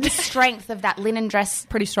got it. the strength of that linen dress.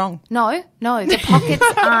 Pretty strong. No, the pockets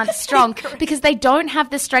aren't strong because they don't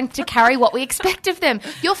have the strength to carry what we expect of them.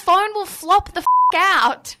 Your phone will flop the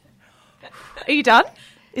out. Are you done?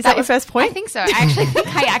 Is that your first point? I think so. I actually think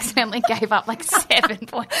I accidentally gave up like 7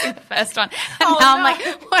 points in the first one. And now I'm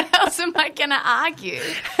like, what else am I going to argue?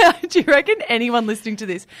 Do you reckon anyone listening to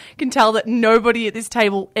this can tell that nobody at this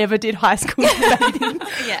table ever did high school debating?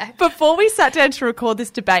 Yeah. Before we sat down to record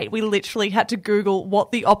this debate, we literally had to Google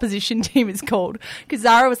what the opposition team is called because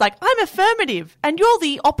Zara was like, I'm affirmative and you're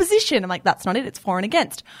the opposition. I'm like, that's not it. It's for and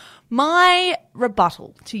against. My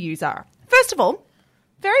rebuttal to you, Zara. First of all,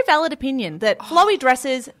 very valid opinion that flowy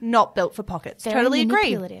dresses not built for pockets. Very totally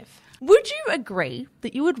agree. manipulative. Would you agree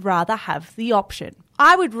that you would rather have the option?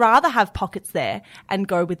 I would rather have pockets there and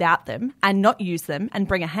go without them and not use them and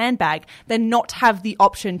bring a handbag than not have the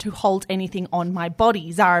option to hold anything on my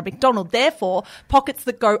body, Zara McDonald. Therefore, pockets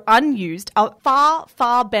that go unused are far,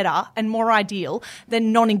 far better and more ideal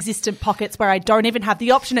than non-existent pockets where I don't even have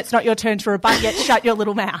the option. It's not your turn to rebut yet. Shut your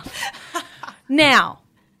little mouth. Now,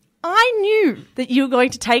 I knew that you were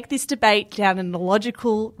going to take this debate down an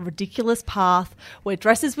illogical, ridiculous path where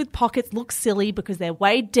dresses with pockets look silly because they're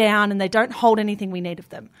weighed down and they don't hold anything we need of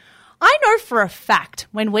them. I know for a fact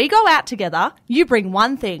when we go out together, you bring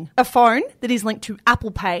one thing, a phone that is linked to Apple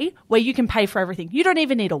Pay where you can pay for everything. You don't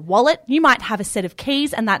even need a wallet. You might have a set of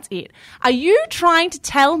keys and that's it. Are you trying to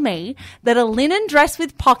tell me that a linen dress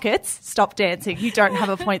with pockets, stop dancing, you don't have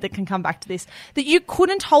a point that can come back to this, that you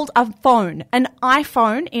couldn't hold a phone, an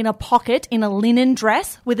iPhone in a pocket in a linen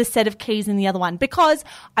dress with a set of keys in the other one? Because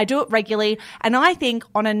I do it regularly and I think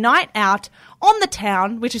on a night out on the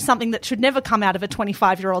town, which is something that should never come out of a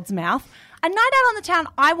 25-year-old's mouth, a night out on the town,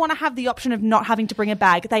 I want to have the option of not having to bring a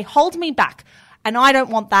bag. They hold me back and I don't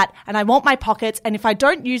want that and I want my pockets, and if I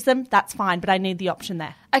don't use them, that's fine, but I need the option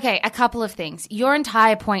there. Okay, a couple of things. Your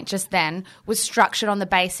entire point just then was structured on the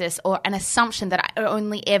basis or an assumption that I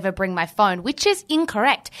only ever bring my phone, which is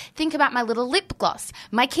incorrect. Think about my little lip gloss,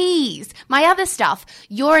 my keys, my other stuff.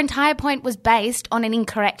 Your entire point was based on an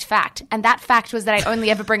incorrect fact, and that fact was that I only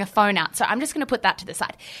ever bring a phone out. So I'm just going to put that to the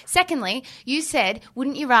side. Secondly, you said,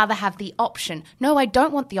 wouldn't you rather have the option? No, I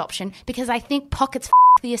don't want the option because I think pockets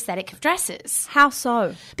the aesthetic of dresses. How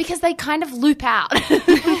so? Because they kind of loop out.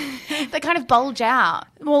 They kind of bulge out.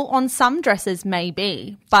 Well, on some dresses,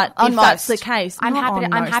 maybe, but On if that's most. the case, I'm not happy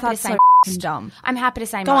on to- I'm most. happy to That's say so most. dumb. I'm happy to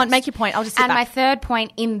say Go most. on, make your point. I'll just sit And back. my third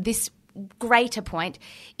point in this greater point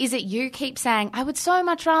is that you keep saying, I would so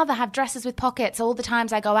much rather have dresses with pockets all the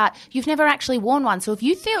times I go out. You've never actually worn one. So if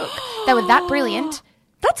you think they were that brilliant,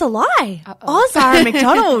 That's a lie. Oh, Zara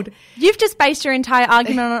McDonald. You've just based your entire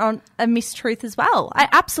argument on a mistruth as well. I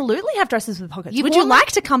absolutely have dresses with pockets. You've Would you worn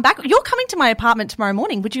like to come back? You're coming to my apartment tomorrow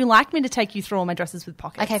morning. Would you like me to take you through all my dresses with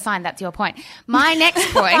pockets? okay, fine, that's your point. My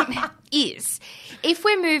next point is if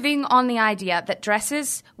we're moving on the idea that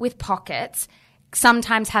dresses with pockets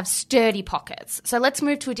sometimes have sturdy pockets. So let's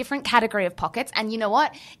move to a different category of pockets. And you know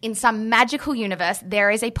what? In some magical universe,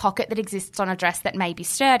 there is a pocket that exists on a dress that may be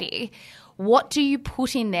sturdy. What do you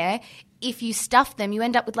put in there? If you stuff them, you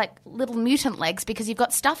end up with like little mutant legs because you've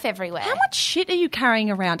got stuff everywhere. How much shit are you carrying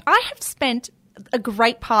around? I have spent a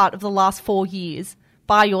great part of the last 4 years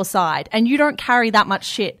by your side, and you don't carry that much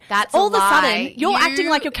shit. That's all a of a sudden lie. you're You- acting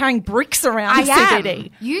like you're carrying bricks around I am.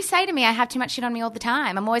 CBD. You say to me, I have too much shit on me all the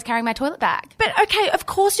time. I'm always carrying my toilet bag. But okay, of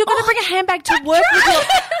course you're going to bring a handbag to work with your.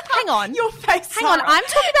 Hang on, Your face, Hang on, Sarah. I'm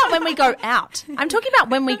talking about when we go out. I'm talking about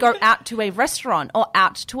when we go out to a restaurant or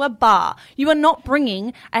out to a bar. You are not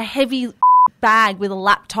bringing a heavy bag with a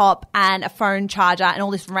laptop and a phone charger and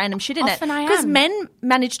all this random shit in Often it. I Because am. men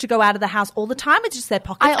manage to go out of the house all the time with just their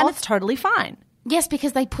pockets, and it's totally fine. Yes,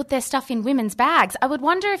 because they put their stuff in women's bags. I would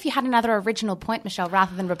wonder if you had another original point, Michelle,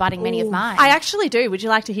 rather than rebutting many of mine. I actually do. Would you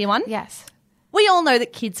like to hear one? Yes. We all know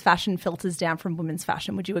that kids' fashion filters down from women's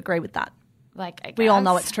fashion. Would you agree with that? We all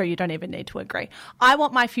know it's true. You don't even need to agree. I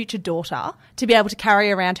want my future daughter to be able to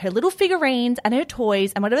carry around her little figurines and her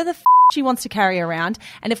toys and whatever the she wants to carry around.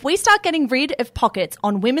 And if we start getting rid of pockets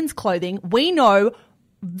on women's clothing, we know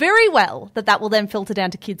very well that will then filter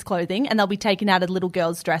down to kids' clothing and they'll be taken out of little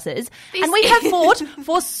girls' dresses. And we have fought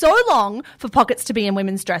for so long for pockets to be in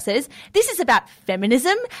women's dresses. This is about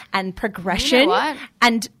feminism and progression You know what?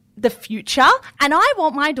 and the future, and I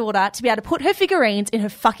want my daughter to be able to put her figurines in her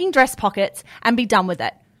fucking dress pockets and be done with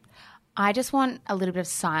it. I just want a little bit of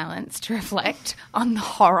silence to reflect on the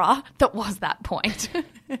horror that was that point.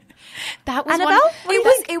 That was Annabelle?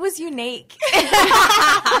 It was unique.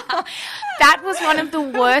 That was one of the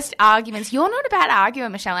worst arguments. You're not a bad arguer,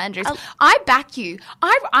 Michelle Andrews. I back you.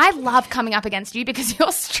 I love coming up against you because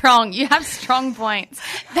you're strong. You have strong points.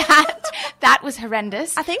 That was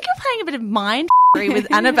horrendous. I think you're playing a bit of mind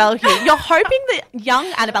with Annabelle here. You're hoping that young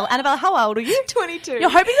Annabelle, how old are you? 22. You're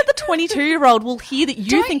hoping that the 22-year-old will hear that you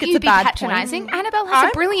Don't think it's you a bad be patronising. point. Annabelle has a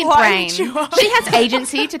I'm brilliant quite brain. mature. She has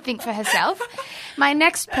agency to think for herself. My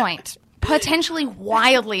next point, potentially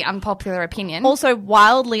wildly unpopular opinion. Also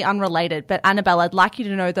wildly unrelated, but Annabelle, I'd like you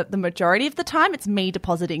to know that the majority of the time it's me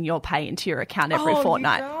depositing your pay into your account every Oh, you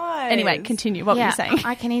fortnight. guys. Anyway, continue. What were you saying?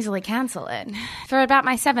 I can easily cancel it. For about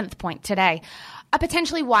my 7th point today, a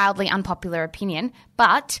potentially wildly unpopular opinion,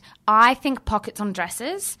 but I think pockets on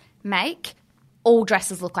dresses make all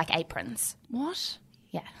dresses look like aprons. What?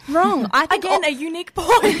 Yeah. Wrong. I think Again, a unique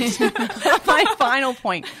point. my final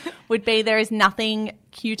point would be there is nothing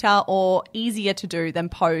cuter or easier to do than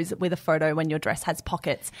pose with a photo when your dress has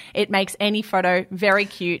pockets. It makes any photo very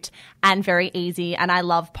cute and very easy, and I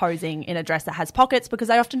love posing in a dress that has pockets because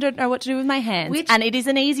I often don't know what to do with my hands, and it is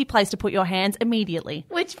an easy place to put your hands immediately.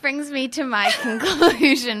 Which brings me to my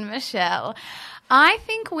conclusion, Michelle. I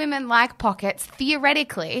think women like pockets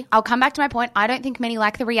theoretically. I'll come back to my point. I don't think many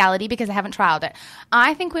like the reality because I haven't trialed it.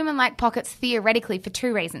 I think women like pockets theoretically for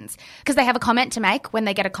 2 reasons. Because they have a comment to make when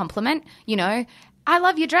they get a compliment, you know, I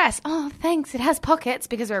love your dress. Oh, thanks. It has pockets,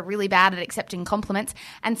 because we're really bad at accepting compliments.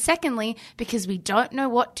 And secondly, because we don't know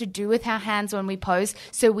what to do with our hands when we pose,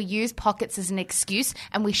 so we use pockets as an excuse,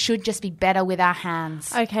 and we should just be better with our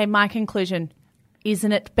hands. Okay, my conclusion.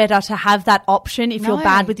 Isn't it better to have that option if you're No.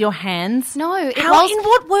 bad with your hands? No, it How, lulls- in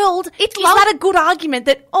what world it is lulls- that a good argument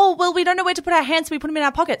that, oh, well, we don't know where to put our hands, so we put them in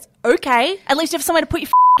our pockets? Okay, at least you have somewhere to put your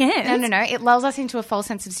hands. No. It lulls us into a false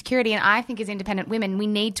sense of security, and I think as independent women, we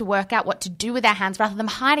need to work out what to do with our hands rather than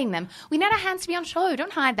hiding them. We need our hands to be on show.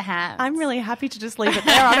 Don't hide the hands. I'm really happy to just leave it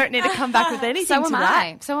there. I don't need to come back with anything So to am that.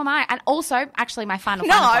 I. So am I. And also, actually, my final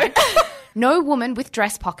No. point. No woman with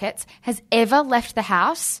dress pockets has ever left the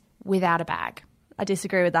house without a bag. I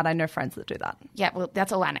disagree with that. I know friends that do that. Yeah, well,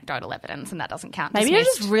 that's all anecdotal evidence, and that doesn't count. Maybe you're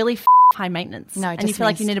Dismissed. just really high maintenance. No, and you feel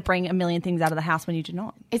like you dismissed. need to bring a million things out of the house when you do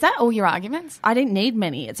not. Is that all your arguments? I didn't need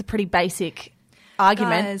many. It's a pretty basic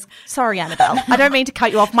argument. Guys. Sorry, Annabelle. I don't mean to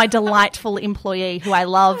cut you off. My delightful employee who I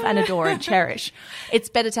love and adore and cherish. It's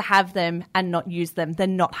better to have them and not use them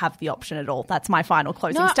than not have the option at all. That's my final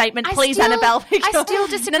closing statement. Please, Annabelle. I still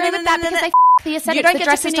disagree with that because they the aesthetics. The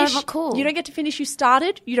dresses don't look cool. You don't get to finish. You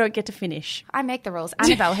started. You don't get to finish. I make the rules.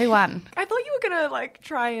 Annabelle, who won? I thought you were going to like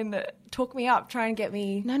try and talk me up, try and get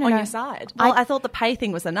me No, on your side. Well, I thought the pay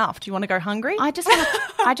thing was enough. Do you want to go hungry? I just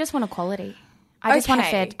want equality. I just want a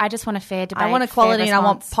fair. Okay. I just want a fair debate. I want equality fair and I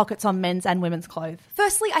want response. pockets on men's and women's clothes.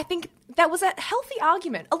 Firstly, I think that was a healthy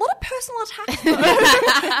argument. A lot of personal attacks,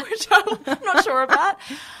 though, which I'm not sure about.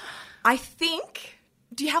 I think.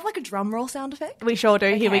 Do you have like a drum roll sound effect? We sure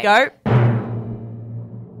do. Here we Okay. go.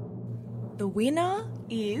 The winner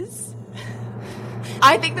is.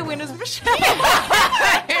 I think the winner's Michelle.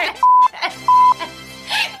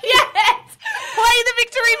 Yes! Play the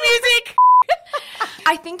victory music!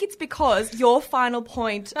 I think it's because your final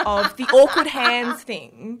point of the awkward hands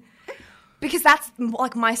thing, because that's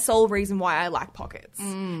like my sole reason why I like pockets.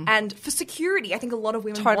 And for security, I think a lot of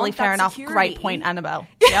women Totally want fair that enough. security. Great point, Annabelle.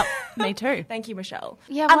 Yep, me too. Thank you, Michelle.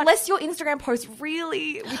 Yeah, what- Unless your Instagram post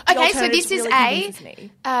really. With the Okay, so alternatives this is really convinces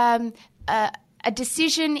me. a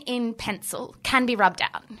decision in pencil can be rubbed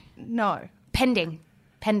out. No. Pending.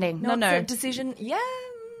 No. It's a decision. Yeah.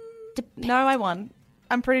 No, I won.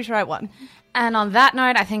 I'm pretty sure I won. And on that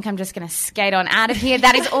note, I think I'm just going to skate on out of here.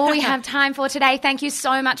 That is all we have time for today. Thank you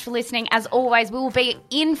so much for listening. As always, we will be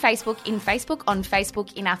on Facebook,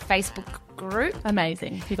 in our Facebook group.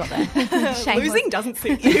 Amazing. You got there. Shameless. Losing doesn't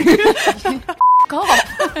suit you. God.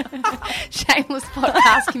 Shameless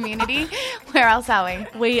podcast community. Where else are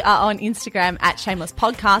we? We are on Instagram at Shameless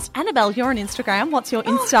Podcast. Annabelle, you're on Instagram. What's your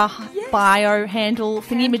Insta bio handle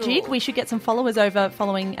thingy-majig? We should get some followers over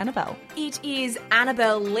following Annabelle. It is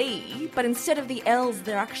Annabelle Lee, but instead of the L's,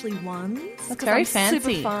 they're actually ones. That's very fancy.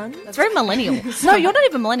 Super fun. It's very millennial. No, you're not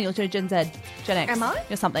even millennial. You're Gen Z, Gen X. Am I?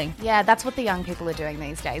 You're something. Yeah, that's what the young people are doing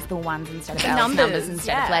these days. The ones instead of L's, Numbers, numbers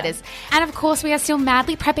instead of yeah. letters. And of course, we are still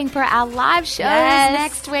madly prepping for our live shows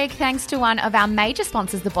next week, thanks to one of our major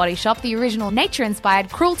sponsors, The Body Shop, the original nature-inspired,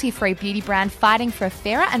 cruelty-free beauty brand fighting for a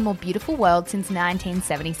fairer and more beautiful world since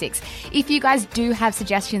 1976. If you guys do have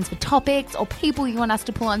suggestions for topics or people you want us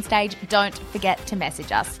to pull on stage, don't forget to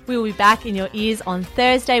message us. We will be back in your ears on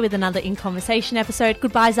Thursday with another In Conversation episode.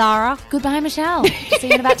 Goodbye, Zara. Goodbye, Michelle. See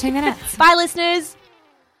you in about 2 minutes. Bye, listeners.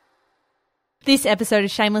 This episode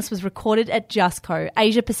of Shameless was recorded at JustCo,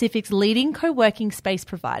 Asia Pacific's leading co-working space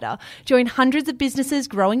provider. Join hundreds of businesses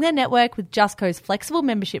growing their network with JustCo's flexible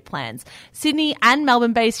membership plans. Sydney and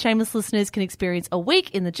Melbourne-based Shameless listeners can experience a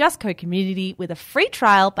week in the JustCo community with a free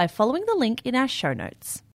trial by following the link in our show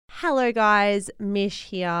notes. Hello guys, Mish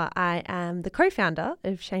here. I am the co-founder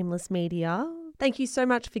of Shameless Media. Thank you so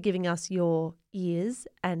much for giving us your ears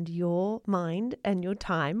and your mind and your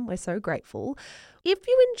time. We're so grateful. If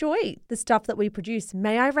you enjoy the stuff that we produce,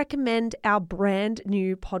 may I recommend our brand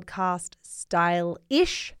new podcast,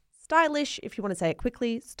 Style-ish. Stylish, if you want to say it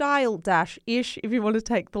quickly. Style-ish, if you want to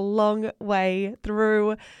take the long way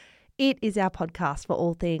through. It is our podcast for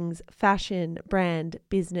all things fashion, brand,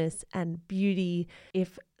 business, and beauty.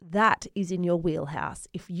 If that is in your wheelhouse,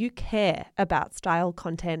 if you care about style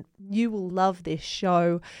content, you will love this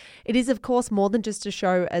show. It is, of course, more than just a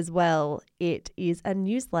show as well. It is a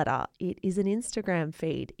newsletter. It is an Instagram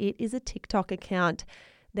feed. It is a TikTok account.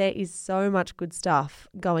 There is so much good stuff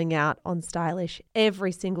going out on Stylish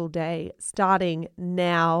every single day, starting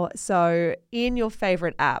now. So in your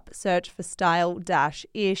favorite app, search for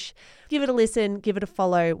Style-ish. Give it a listen, give it a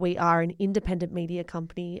follow. We are an independent media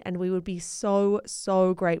company and we would be so,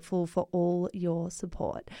 so grateful for all your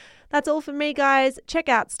support. That's all from me, guys. Check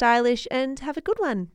out Stylish and have a good one.